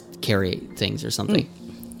carry things or something.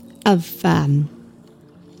 Of,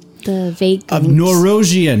 the vagrant... Of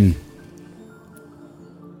Norosian.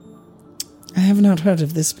 I have not heard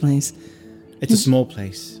of this place. It's a small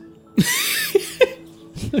place.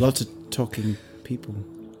 Lots of talking people.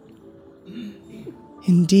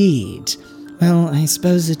 Indeed. Well, I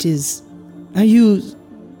suppose it is... Are you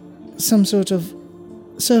some sort of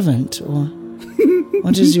servant, or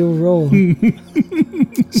what is your role?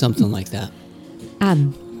 Something like that.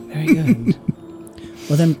 Very good.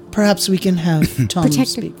 Well, then perhaps we can have Tom Protector.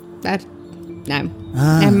 speak. No.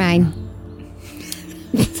 Never mind.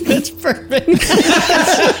 That's perfect.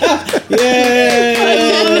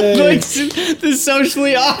 Yay! Like the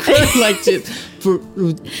socially awkward, like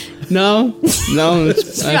no,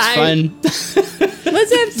 that's fine.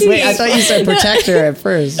 Let's have two. Wait, I thought you said protector at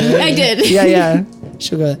first. Right? I did. Yeah.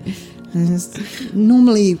 She'll go.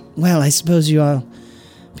 Normally, well, I suppose you are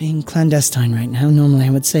being clandestine right now. Normally, I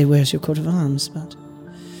would say, where's your coat of arms? But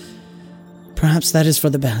perhaps that is for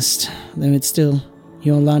the best. Though it's still,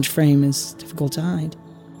 your large frame is difficult to hide.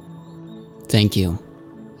 Thank you.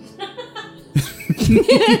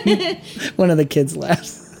 One of the kids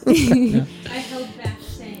laughs. I held back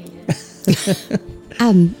saying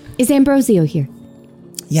it. Is Ambrosio here?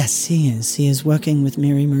 Yes, he is. He is working with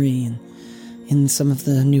Mary Marie in some of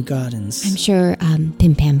the new gardens. I'm sure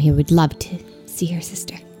Pim Pam here would love to see her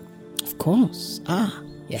sister. Of course.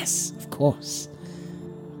 Yes, of course.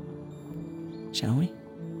 Shall we?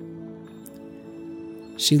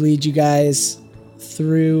 She leads you guys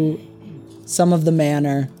through some of the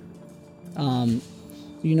manor.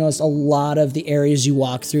 You notice a lot of the areas you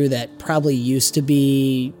walk through that probably used to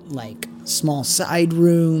be like small side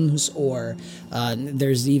rooms, or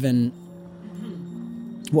there's even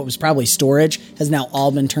what was probably storage has now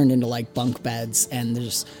all been turned into like bunk beds, and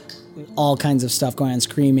there's all kinds of stuff going on,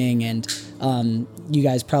 screaming, and you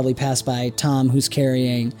guys probably pass by Tom, who's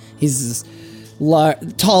carrying, he's this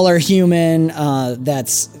taller human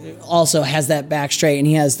that's also has that back straight, and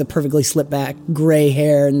he has the perfectly slicked back gray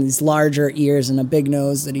hair and these larger ears and a big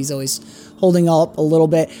nose that he's always holding up a little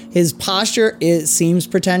bit. His posture seems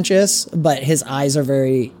pretentious, but his eyes are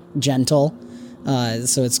very gentle,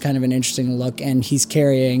 so it's kind of an interesting look, and he's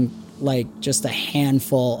carrying like just a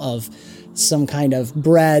handful of some kind of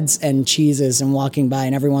breads and cheeses and walking by,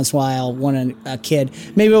 and every once in a while a kid,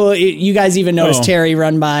 maybe you guys even notice Terry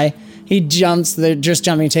run by He jumps, they're just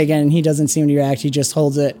jumping to take it, and he doesn't seem to react. He just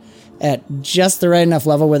holds it at just the right enough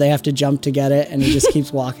level where they have to jump to get it, and he just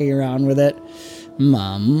keeps walking around with it.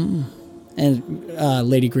 Mom. And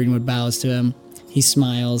Lady Greenwood bows to him. He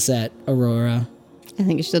smiles at Aurora. I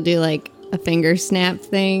think she'll do like a finger snap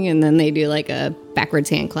thing, and then they do like a backwards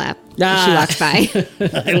hand clap as she walks by.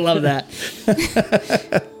 I love that.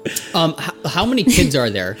 How many kids are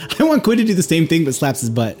there? I want Quinn to do the same thing, but slaps his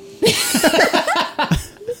butt.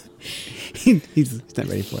 He's not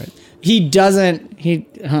ready for it. He doesn't.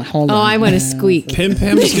 Hold on. Oh, I want to squeak. Pim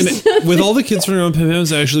Pam is gonna, with all the kids running around, Pim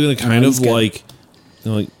Pam's actually gonna kind of like,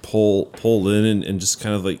 pull in and just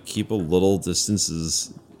kind of like keep a little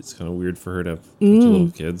distances. It's kind of weird for her to have little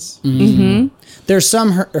kids. Mm-hmm. There's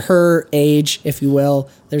some her age, if you will.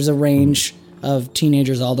 There's a range of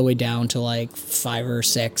teenagers all the way down to like 5 or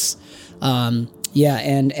 6. Yeah,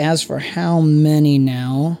 and as for how many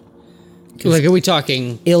now? Like, are we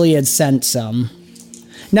talking? Iliad sent some.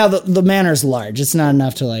 Now, the manor's large. It's not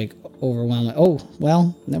enough to, like, overwhelm it. Oh,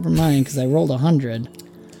 well, never mind, because I rolled 100.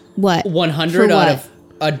 What? 100 out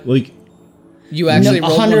of... Like... You actually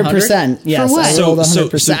rolled 100%. Yes, For what? I rolled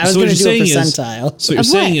 100%. I was going to do a percentile. So what you're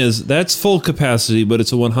saying is, that's full capacity, but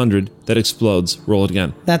it's a 100 that explodes. Roll it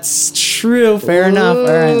again. That's true. Fair enough. All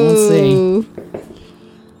right, let's see.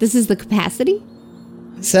 This is the capacity?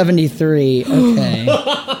 73. Okay.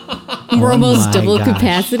 We're almost double gosh.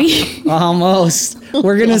 capacity. Almost.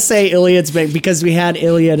 We're going to say Iliad's big because we had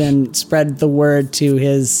Iliad and spread the word to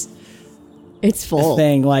his It's full.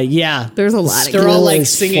 thing. Like, yeah. There's a lot of They're all School like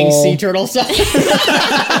is singing full. sea turtle songs.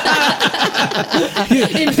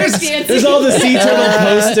 There's all the sea turtle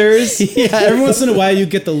posters. Yeah, every once in a while you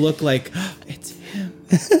get the look like, oh, it's him.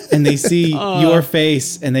 And they see your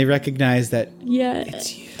face and they recognize that Yeah.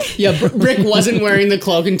 it's you. Yeah, Brick wasn't wearing the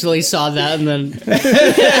cloak until he saw that, and then...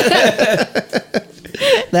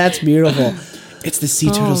 That's beautiful. It's the sea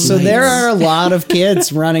turtle. So there are a lot of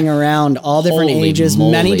kids running around, all different Holy ages,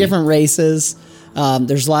 moly. many different races.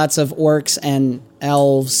 There's lots of orcs and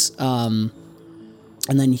elves, and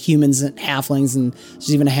then humans and halflings, and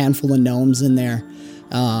there's even a handful of gnomes in there.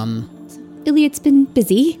 Iliad's been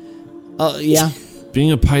busy. Oh, yeah.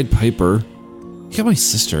 Being a Pied Piper, he got my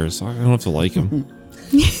sister, so I don't have to like him.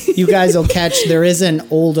 You guys will catch, there is an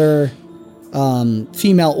older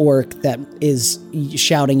female orc that is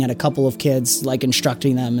shouting at a couple of kids, like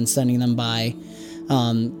instructing them and sending them by.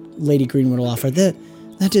 Lady Greenwood will offer,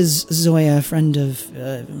 that is Zoya, a friend of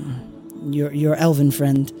your elven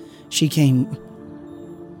friend. She came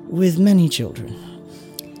with many children.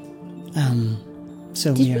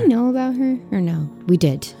 So Did we know about her or no? We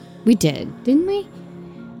did. We did, didn't we?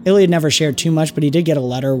 Iliad never shared too much, but he did get a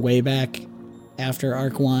letter way back after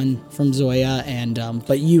Arc 1 from Zoya, and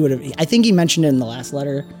but you would have, I think he mentioned it in the last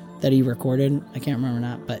letter that he recorded. I can't remember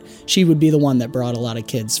not, but she would be the one that brought a lot of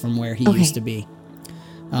kids from where he used to be.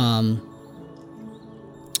 So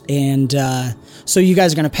you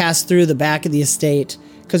guys are going to pass through the back of the estate,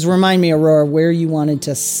 because remind me, Aurora, where you wanted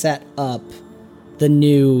to set up the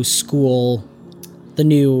new school, the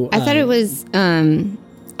new... I thought it was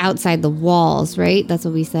outside the walls, right? That's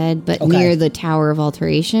what we said, but Okay. near the Tower of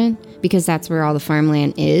Alteration, because that's where all the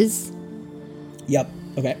farmland is. Yep.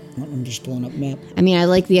 Okay. I'm just pulling up a map. I mean, I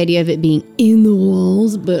like the idea of it being in the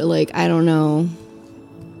walls, but like, I don't know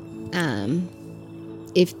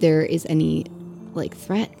if there is any like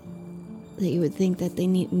threat that you would think that they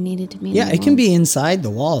needed to be in Yeah, the it can walls. be inside the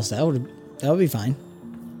walls. That would be fine.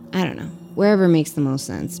 I don't know. Wherever makes the most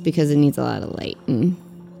sense, because it needs a lot of light. And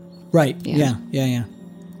Right. Yeah. Yeah.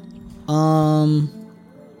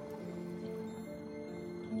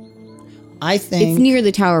 I think it's near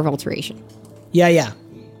the Tower of Alteration. Yeah.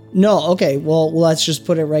 No, okay. Well, let's just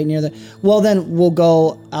put it right near the... Well, then we'll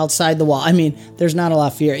go outside the wall. I mean, there's not a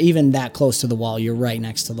lot of fear. Even that close to the wall, you're right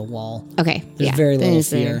next to the wall. Okay. There's yeah, very then little it's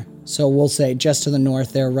fear. there. So we'll say just to the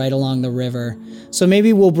north there, right along the river. So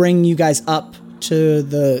maybe we'll bring you guys up to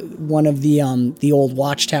one of the old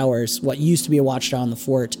watchtowers, what used to be a watchtower on the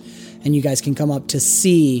fort, and you guys can come up to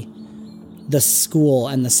see the school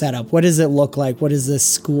and the setup. What does it look like? What is this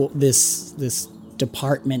school, this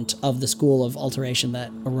department of the School of Alteration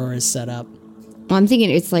that Aurora's set up? Well, I'm thinking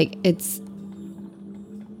it's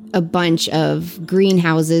a bunch of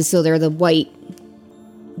greenhouses, so they're the white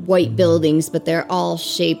buildings, but they're all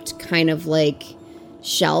shaped kind of like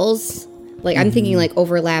shells. Like I'm thinking like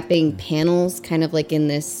overlapping panels, kind of like in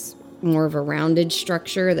this more of a rounded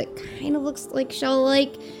structure that kind of looks like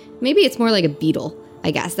shell-like. Maybe it's more like a beetle,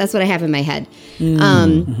 I guess. That's what I have in my head.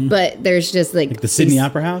 But there's just like the Sydney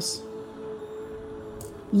Opera House?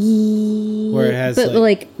 Where it has but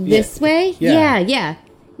like this way? Yeah. Yeah.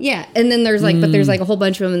 Yeah, and then there's like, but there's like a whole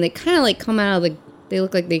bunch of them, and they kind of like come out of the. They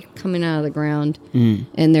look like they coming out of the ground,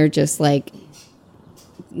 and they're just like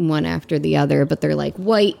one after the other, but they're like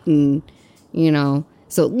white and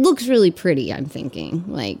so it looks really pretty. I'm thinking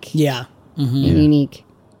like Yeah. and unique.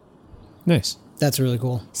 Nice. That's really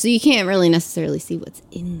cool. So you can't really necessarily see what's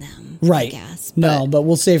in them, Right. I guess. No, but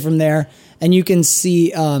we'll say from there, and you can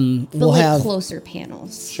see but we'll like have closer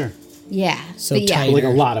panels. Sure. Yeah. So but yeah, tight. Like a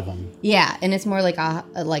lot of them. yeah, and it's more like a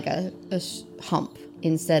hump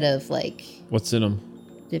instead of like What's in them?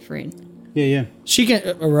 different. Yeah.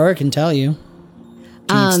 Aurora can tell you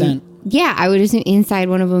to an extent. Yeah, I would assume inside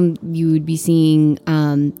one of them you would be seeing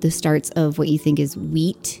the starts of what you think is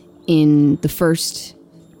wheat in the first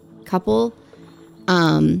couple.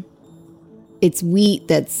 It's wheat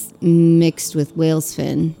that's mixed with whale's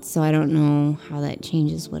fin, so I don't know how that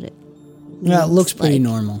changes what it. Yeah, it looks pretty like.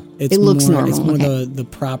 normal. It looks normal, It's more okay. the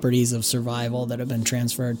properties of survival that have been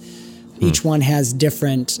transferred. Each one has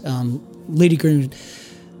different. Lady Green,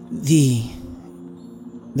 the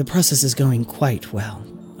process is going quite well.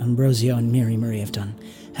 Ambrosio and Miri Marie have done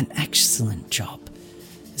an excellent job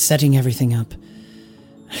setting everything up.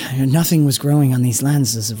 Nothing was growing on these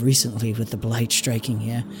lands as of recently with the blight striking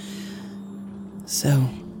here. So,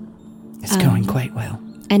 it's going quite well.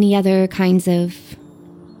 Any other kinds of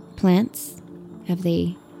plants? Have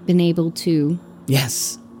they been able to?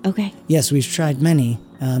 Yes. Okay. Yes, we've tried many.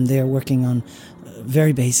 They are working on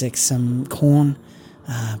very basic, some corn,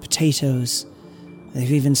 potatoes.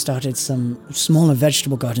 They've even started some smaller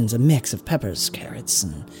vegetable gardens, a mix of peppers, carrots,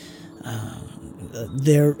 and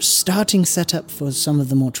they're starting setup for some of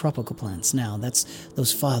the more tropical plants now. That's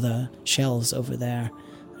those farther shells over there.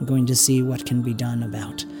 I'm going to see what can be done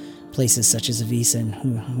about places such as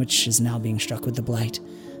Avisen, which is now being struck with the blight.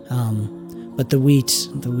 But the wheat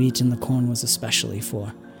and the corn was especially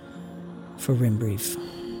for Rimbrief.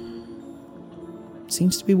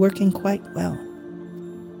 Seems to be working quite well.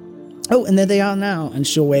 Oh, and there they are now. And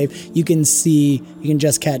she'll wave. You can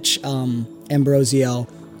just catch Ambrosio,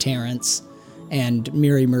 Terrence, and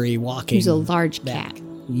Miri Marie walking. There's a large back. cat.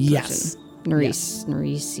 Yes.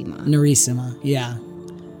 Narissima. Narissima, yeah.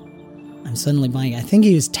 I'm suddenly buying. I think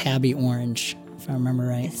he was Tabby Orange, if I remember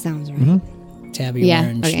right. That sounds right. Tabby Yeah,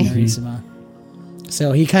 Orange, okay. Narissima.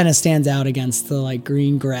 So he kind of stands out against the like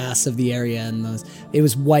green grass of the area, and it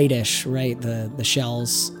was whitish, right? The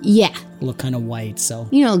shells Yeah. look kind of white. So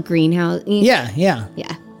Greenhouse. yeah. Yeah.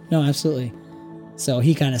 No, absolutely. So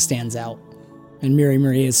he kind of stands out. And Miri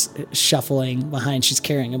Marie is shuffling behind. She's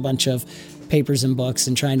carrying a bunch of papers and books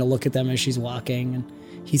and trying to look at them as she's walking. And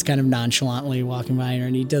he's kind of nonchalantly walking by her,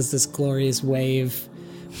 and he does this glorious wave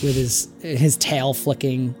with his tail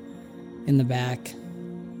flicking in the back.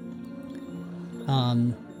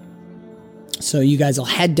 So you guys will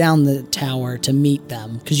head down the tower to meet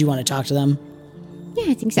them because you want to talk to them.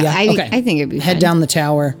 Yeah, I think so. Yeah, okay. I think it'd be Head fun. down the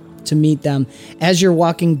tower to meet them. As you're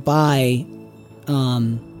walking by,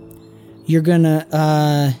 you're gonna,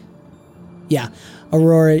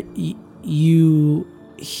 Aurora,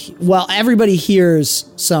 everybody hears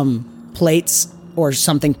some plates or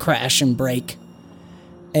something crash and break.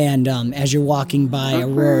 And as you're walking by,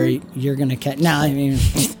 Aurora, you're gonna catch.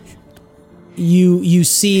 You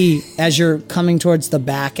see as you're coming towards the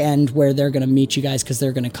back end where they're gonna meet you guys because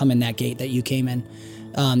they're gonna come in that gate that you came in.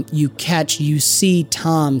 You see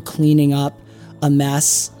Tom cleaning up a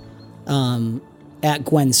mess at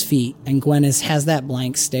Gwen's feet, and Gwen has that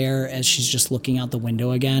blank stare as she's just looking out the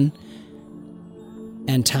window again.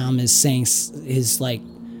 And Tom is saying, is like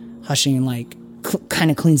hushing and like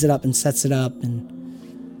kind of cleans it up and sets it up. And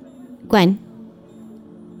Gwen.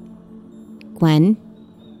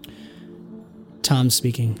 Tom's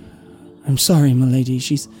speaking. I'm sorry, milady.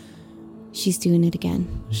 She's She's doing it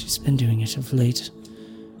again. She's been doing it of late.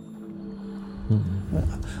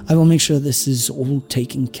 I will make sure this is all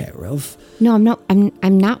taken care of. No, I'm not.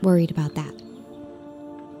 I'm not worried about that.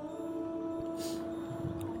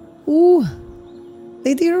 Ooh,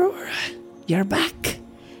 Lady Aurora, you're back.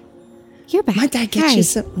 You're back. Might I get Hi. you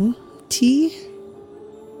some tea?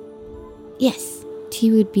 Yes,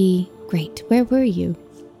 tea would be great. Where were you?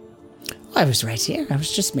 I was right here. I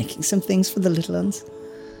was just making some things for the little ones.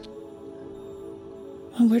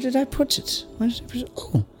 Oh, where did I put it?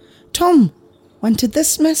 Oh, Tom, when did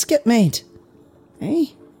this mess get made?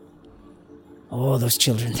 Hey? Oh, those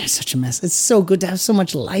children, they're such a mess. It's so good to have so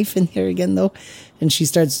much life in here again, though. And she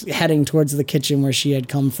starts heading towards the kitchen where she had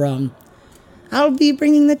come from. I'll be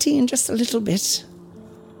bringing the tea in just a little bit.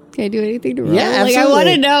 Can I do anything to roll? Yeah, Like, I want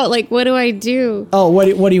to absolutely. know, like, what do I do? Oh, what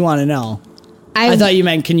do you want to know? I thought you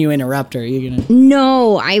meant, can you interrupt her? You're gonna...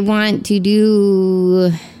 No, I want to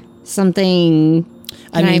do something.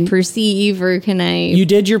 Can I perceive or can I... You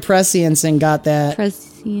did your prescience and got that.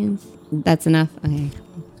 Prescience. That's enough? Okay.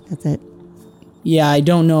 That's it. Yeah, I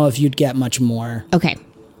don't know if you'd get much more Okay.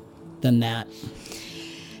 than that.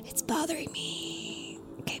 It's bothering me.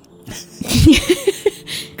 Okay.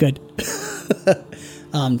 Good.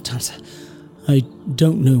 Thomas, I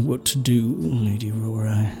don't know what to do, Lady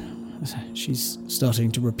Aurora. She's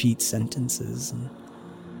starting to repeat sentences. And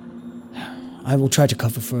I will try to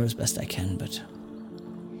cover for her as best I can, but...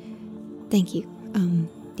 Thank you.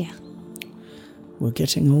 Yeah. We're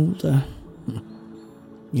getting older.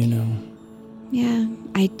 You know. Yeah,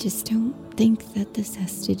 I just don't think that this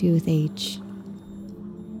has to do with age.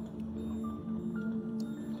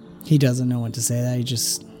 He doesn't know what to say that. He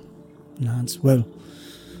just nods. Well,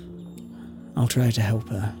 I'll try to help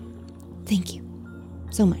her. Thank you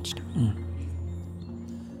so much.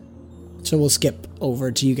 So we'll skip over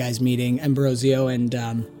to you guys meeting Ambrosio and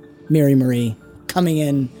Mary Marie coming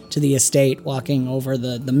in to the estate, walking over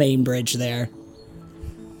the main bridge there.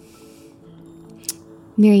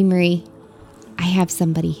 Mary Marie, I have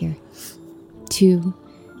somebody here to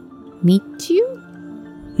meet you.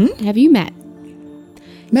 Have you met?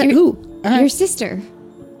 Met who? Your sister,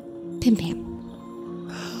 Pim Pam.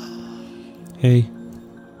 Hey.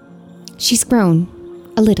 She's grown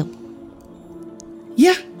a little.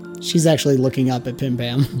 Yeah. She's actually looking up at Pim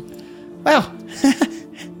Pam. Wow.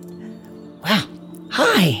 Wow.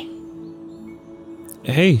 Hi.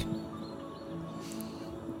 Hey.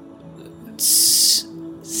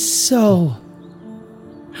 So,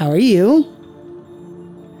 how are you?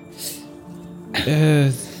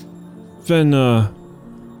 Been,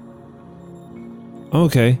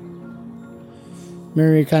 okay.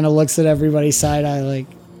 Mary kind of looks at everybody side-eye like,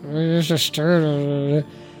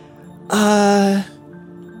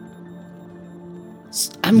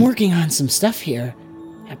 I'm working on some stuff here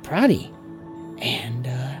at Prati, and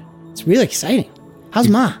it's really exciting. How's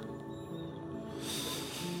Ma?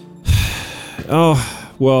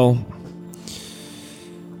 Oh, well,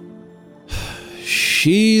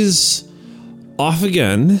 she's off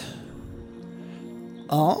again.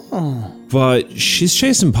 Oh. But she's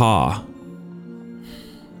chasing Pa.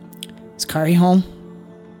 Is Kari home?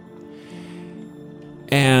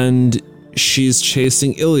 And she's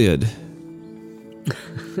chasing Iliad.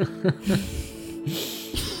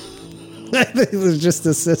 It was just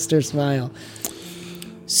a sister smile.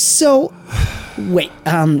 So, wait,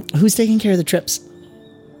 who's taking care of the trips?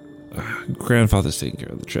 Grandfather's taking care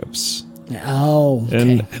of the trips. Oh,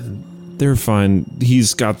 okay. And they're fine.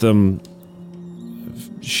 He's got them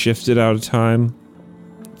shifted out of time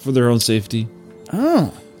for their own safety.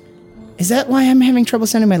 Oh. Is that why I'm having trouble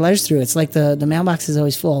sending my letters through? It's like the mailbox is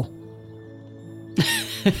always full.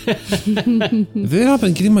 Have they not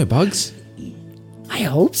been getting my bugs? I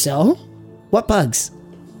hope so. What bugs?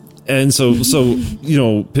 And so you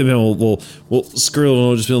know, Pim Pam will Skirl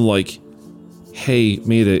will just be like, "Hey,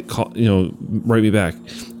 made it. Call, you know, write me back."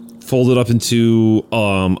 Fold it up into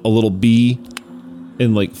a little B,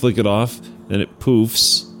 and like flick it off, and it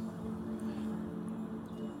poofs.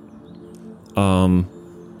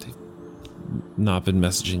 They've not been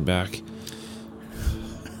messaging back.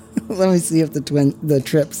 Let me see if the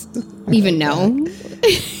trips Even know?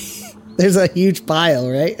 There's a huge pile,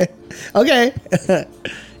 right? Okay.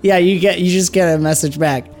 Yeah, you just get a message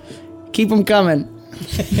back. Keep them coming.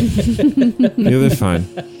 Yeah, they're fine.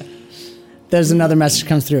 There's another message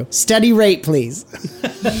comes through. Steady rate, please.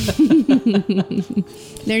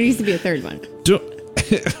 There needs to be a third one.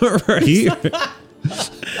 Right.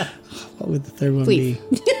 What would the third one Please.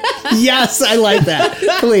 be? Yes, I like that.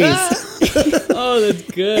 Please. Oh, that's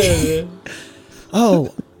good.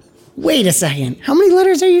 Oh, wait a second. How many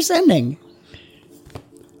letters are you sending?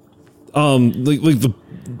 Like the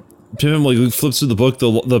Pim like flips through the book,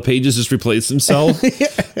 the pages just replace themselves.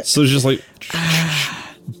 So it's just like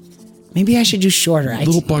Maybe I should do shorter.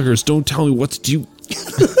 little buggers, don't tell me what to do.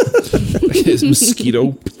 It's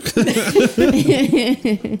mosquito.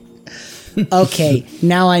 Okay,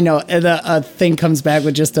 now I know. The thing comes back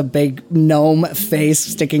with just a big gnome face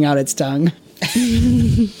sticking out its tongue.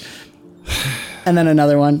 And then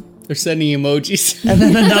another one. They're sending emojis. And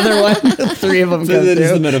then another one. 3 of them So come that is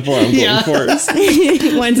through. the metaphor I'm going for.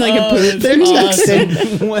 One's like a poop. They're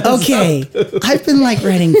texting. Okay, I've been like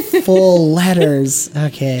writing full letters.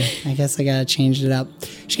 Okay, I guess I gotta change it up.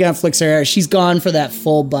 She kind of flicks her hair. She's gone for that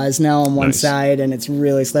full buzz now on one Nice. side, and it's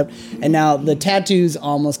really slipped. And now the tattoo's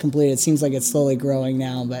almost complete. It seems like it's slowly growing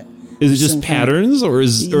now, but Is it just some kind of- patterns or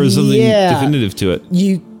is something Yeah. definitive to it?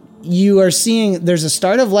 you are seeing there's a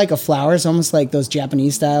start of like a flower. It's almost like those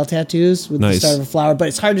Japanese style tattoos with the Nice. start of a flower, but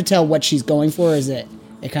it's hard to tell what she's going for. Is it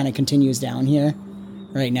kind of continues down here,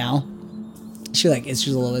 right now. It's just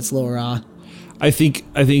a little bit slower raw. I think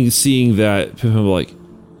seeing that, Pim Pam like,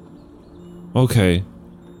 okay,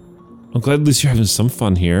 I'm glad at least you're having some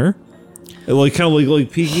fun here. And like kind of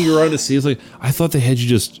like peeking around to see. It's like, I thought they had you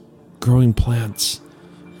just growing plants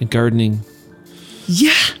and gardening.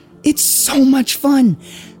 Yeah, it's so much fun.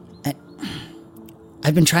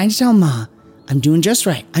 I've been trying to tell Ma I'm doing just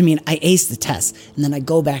right. I mean, I aced the test, and then I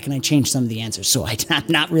go back and I change some of the answers, so I'm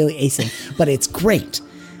not really acing, but it's great.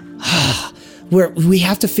 We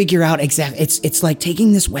have to figure out exactly. It's like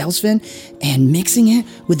taking this whale's fin and mixing it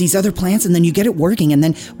with these other plants, and then you get it working. And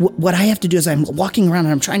then what I have to do is I'm walking around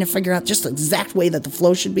and I'm trying to figure out just the exact way that the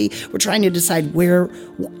flow should be. We're trying to decide where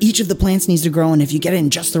each of the plants needs to grow, and if you get it in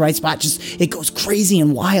just the right spot, it goes crazy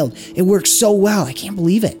and wild. It works so well. I can't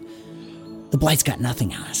believe it. The Blight's got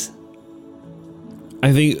nothing on us.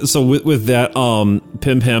 I think so. With that,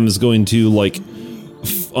 Pim Pam is going to like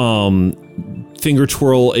finger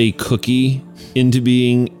twirl a cookie into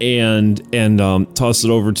being and toss it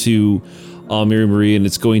over to Mary Marie, and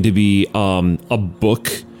it's going to be a book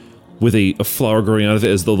with a flower growing out of it,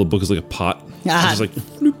 as though the book is like a pot. It's just like,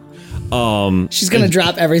 she's gonna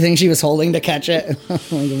drop everything she was holding to catch it.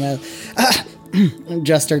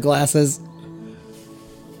 Adjust her glasses.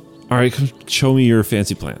 All right, come show me your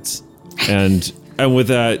fancy plants, and with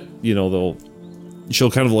that,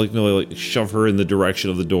 she'll kind of like shove her in the direction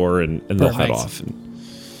of the door, and they'll head off.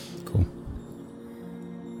 Cool.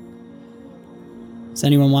 Does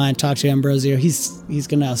anyone want to talk to Ambrosio? He's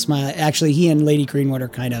gonna smile. Actually, he and Lady Greenwood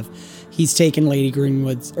are he's taken Lady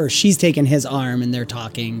Greenwood's, or she's taken his arm, and they're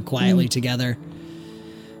talking quietly together.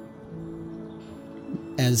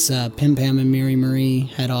 As Pim Pam and Mary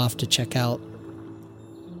Marie head off to check out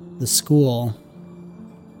the school.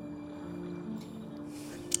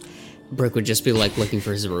 Brick would just be like looking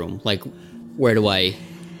for his room. Like, where do I...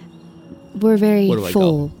 We're very where do I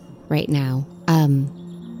full go? Right now.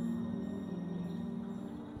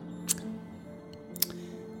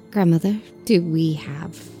 Grandmother, do we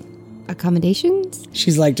have accommodations?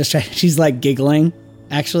 She's like giggling,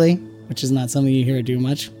 actually, which is not something you hear her do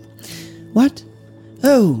much. What?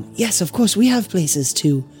 Oh, yes, of course, we have places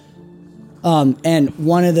too. And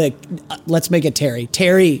one of the, let's make it Terry.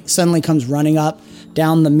 Terry suddenly comes running up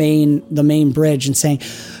down the main bridge and saying,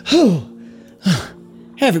 "Oh,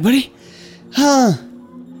 hey everybody.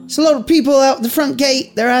 There's a lot of people out the front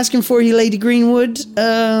gate. They're asking for you, Lady Greenwood.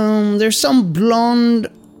 There's some blonde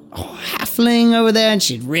halfling over there, and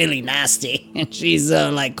she's really nasty. And she's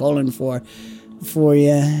like calling for you.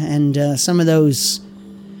 And some of those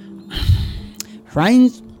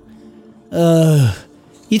Rhines.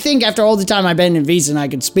 You think after all the time I've been in Wiesen I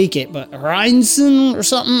could speak it, but Rheinson or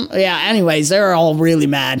something? Yeah, anyways, they're all really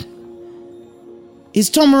mad. Is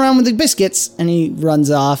Tom around with the biscuits?" And he runs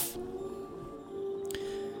off.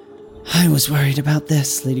 "I was worried about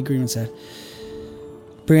this," Lady Greenwood said.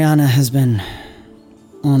 "Brianna has been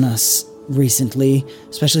on us recently,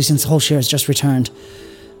 especially since Holshire has just returned.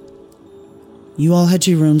 You all head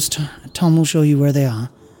to your rooms. Tom will show you where they are.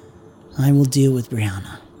 I will deal with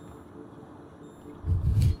Brianna."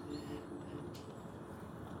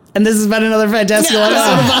 And this has been another fantastic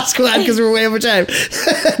episode of Bomb Squad, because we're way over time.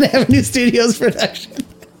 An Avenue Studios production.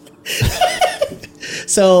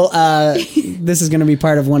 So this is going to be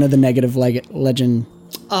part of one of the negative legend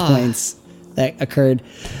points that occurred.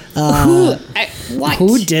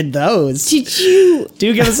 Who did those? Did you?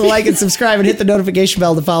 Do give us a like and subscribe and hit the notification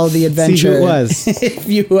bell to follow the adventure. See who it was. If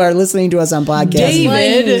you are listening to us on podcast.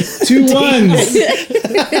 David! 2 ones!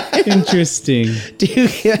 Interesting. Do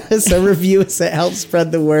give us a review as it helps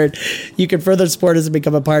spread the word. You can further support us and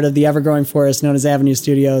become a part of the ever-growing forest known as Avenue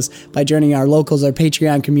Studios by joining our locals, our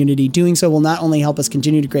Patreon community. Doing so will not only help us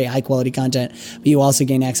continue to create high-quality content, but you also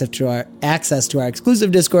gain access to our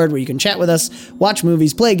exclusive Discord where you can chat with us, watch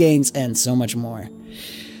movies, play games, and so much more.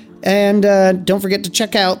 And don't forget to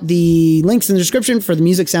check out the links in the description for the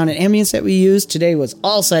music, sound, and ambience that we used. Today was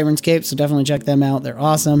all Syrinscape, so definitely check them out. They're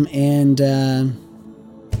awesome. And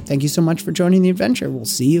thank you so much for joining the adventure. We'll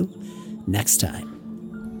see you next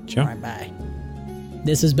time. Ciao. All right, bye.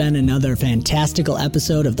 This has been another fantastical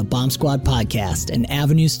episode of the Bomb Squad podcast, an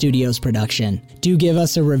Avenue Studios production. Do give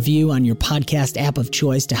us a review on your podcast app of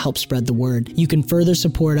choice to help spread the word. You can further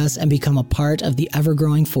support us and become a part of the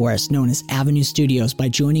ever-growing forest known as Avenue Studios by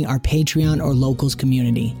joining our Patreon or locals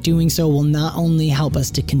community. Doing so will not only help us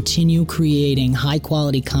to continue creating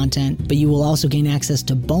high-quality content, but you will also gain access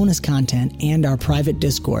to bonus content and our private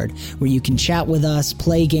Discord, where you can chat with us,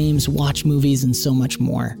 play games, watch movies, and so much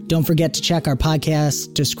more. Don't forget to check our podcast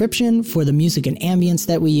description for the music and ambience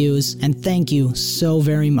that we use, and thank you so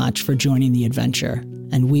very much for joining the adventure.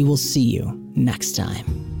 and we will see you next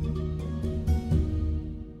time.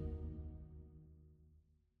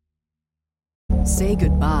 Say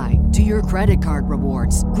goodbye to your credit card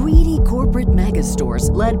rewards. Greedy corporate mega stores,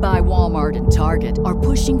 led by Walmart and Target, are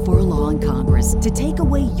pushing for a law in Congress to take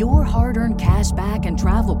away your hard-earned cash back and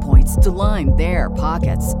travel points to line their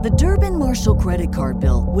pockets. The Durbin-Marshall credit card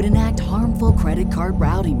bill would enact harmful credit card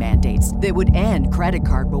routing mandates that would end credit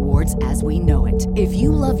card rewards as we know it. If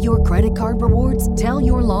you love your credit card rewards, tell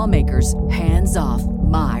your lawmakers, hands off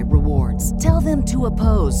my rewards. Tell them to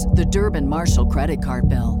oppose the Durbin-Marshall credit card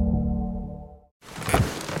bill.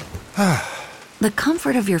 The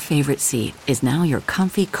comfort of your favorite seat is now your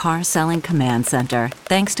comfy car selling command center,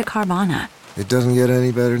 thanks to Carvana. It doesn't get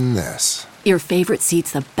any better than this. Your favorite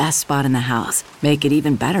seat's the best spot in the house. Make it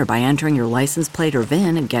even better by entering your license plate or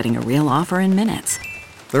VIN and getting a real offer in minutes.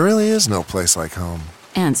 There really is no place like home.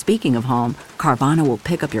 And speaking of home, Carvana will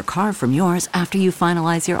pick up your car from yours after you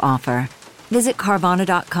finalize your offer. Visit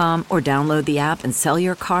Carvana.com or download the app and sell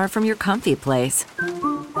your car from your comfy place.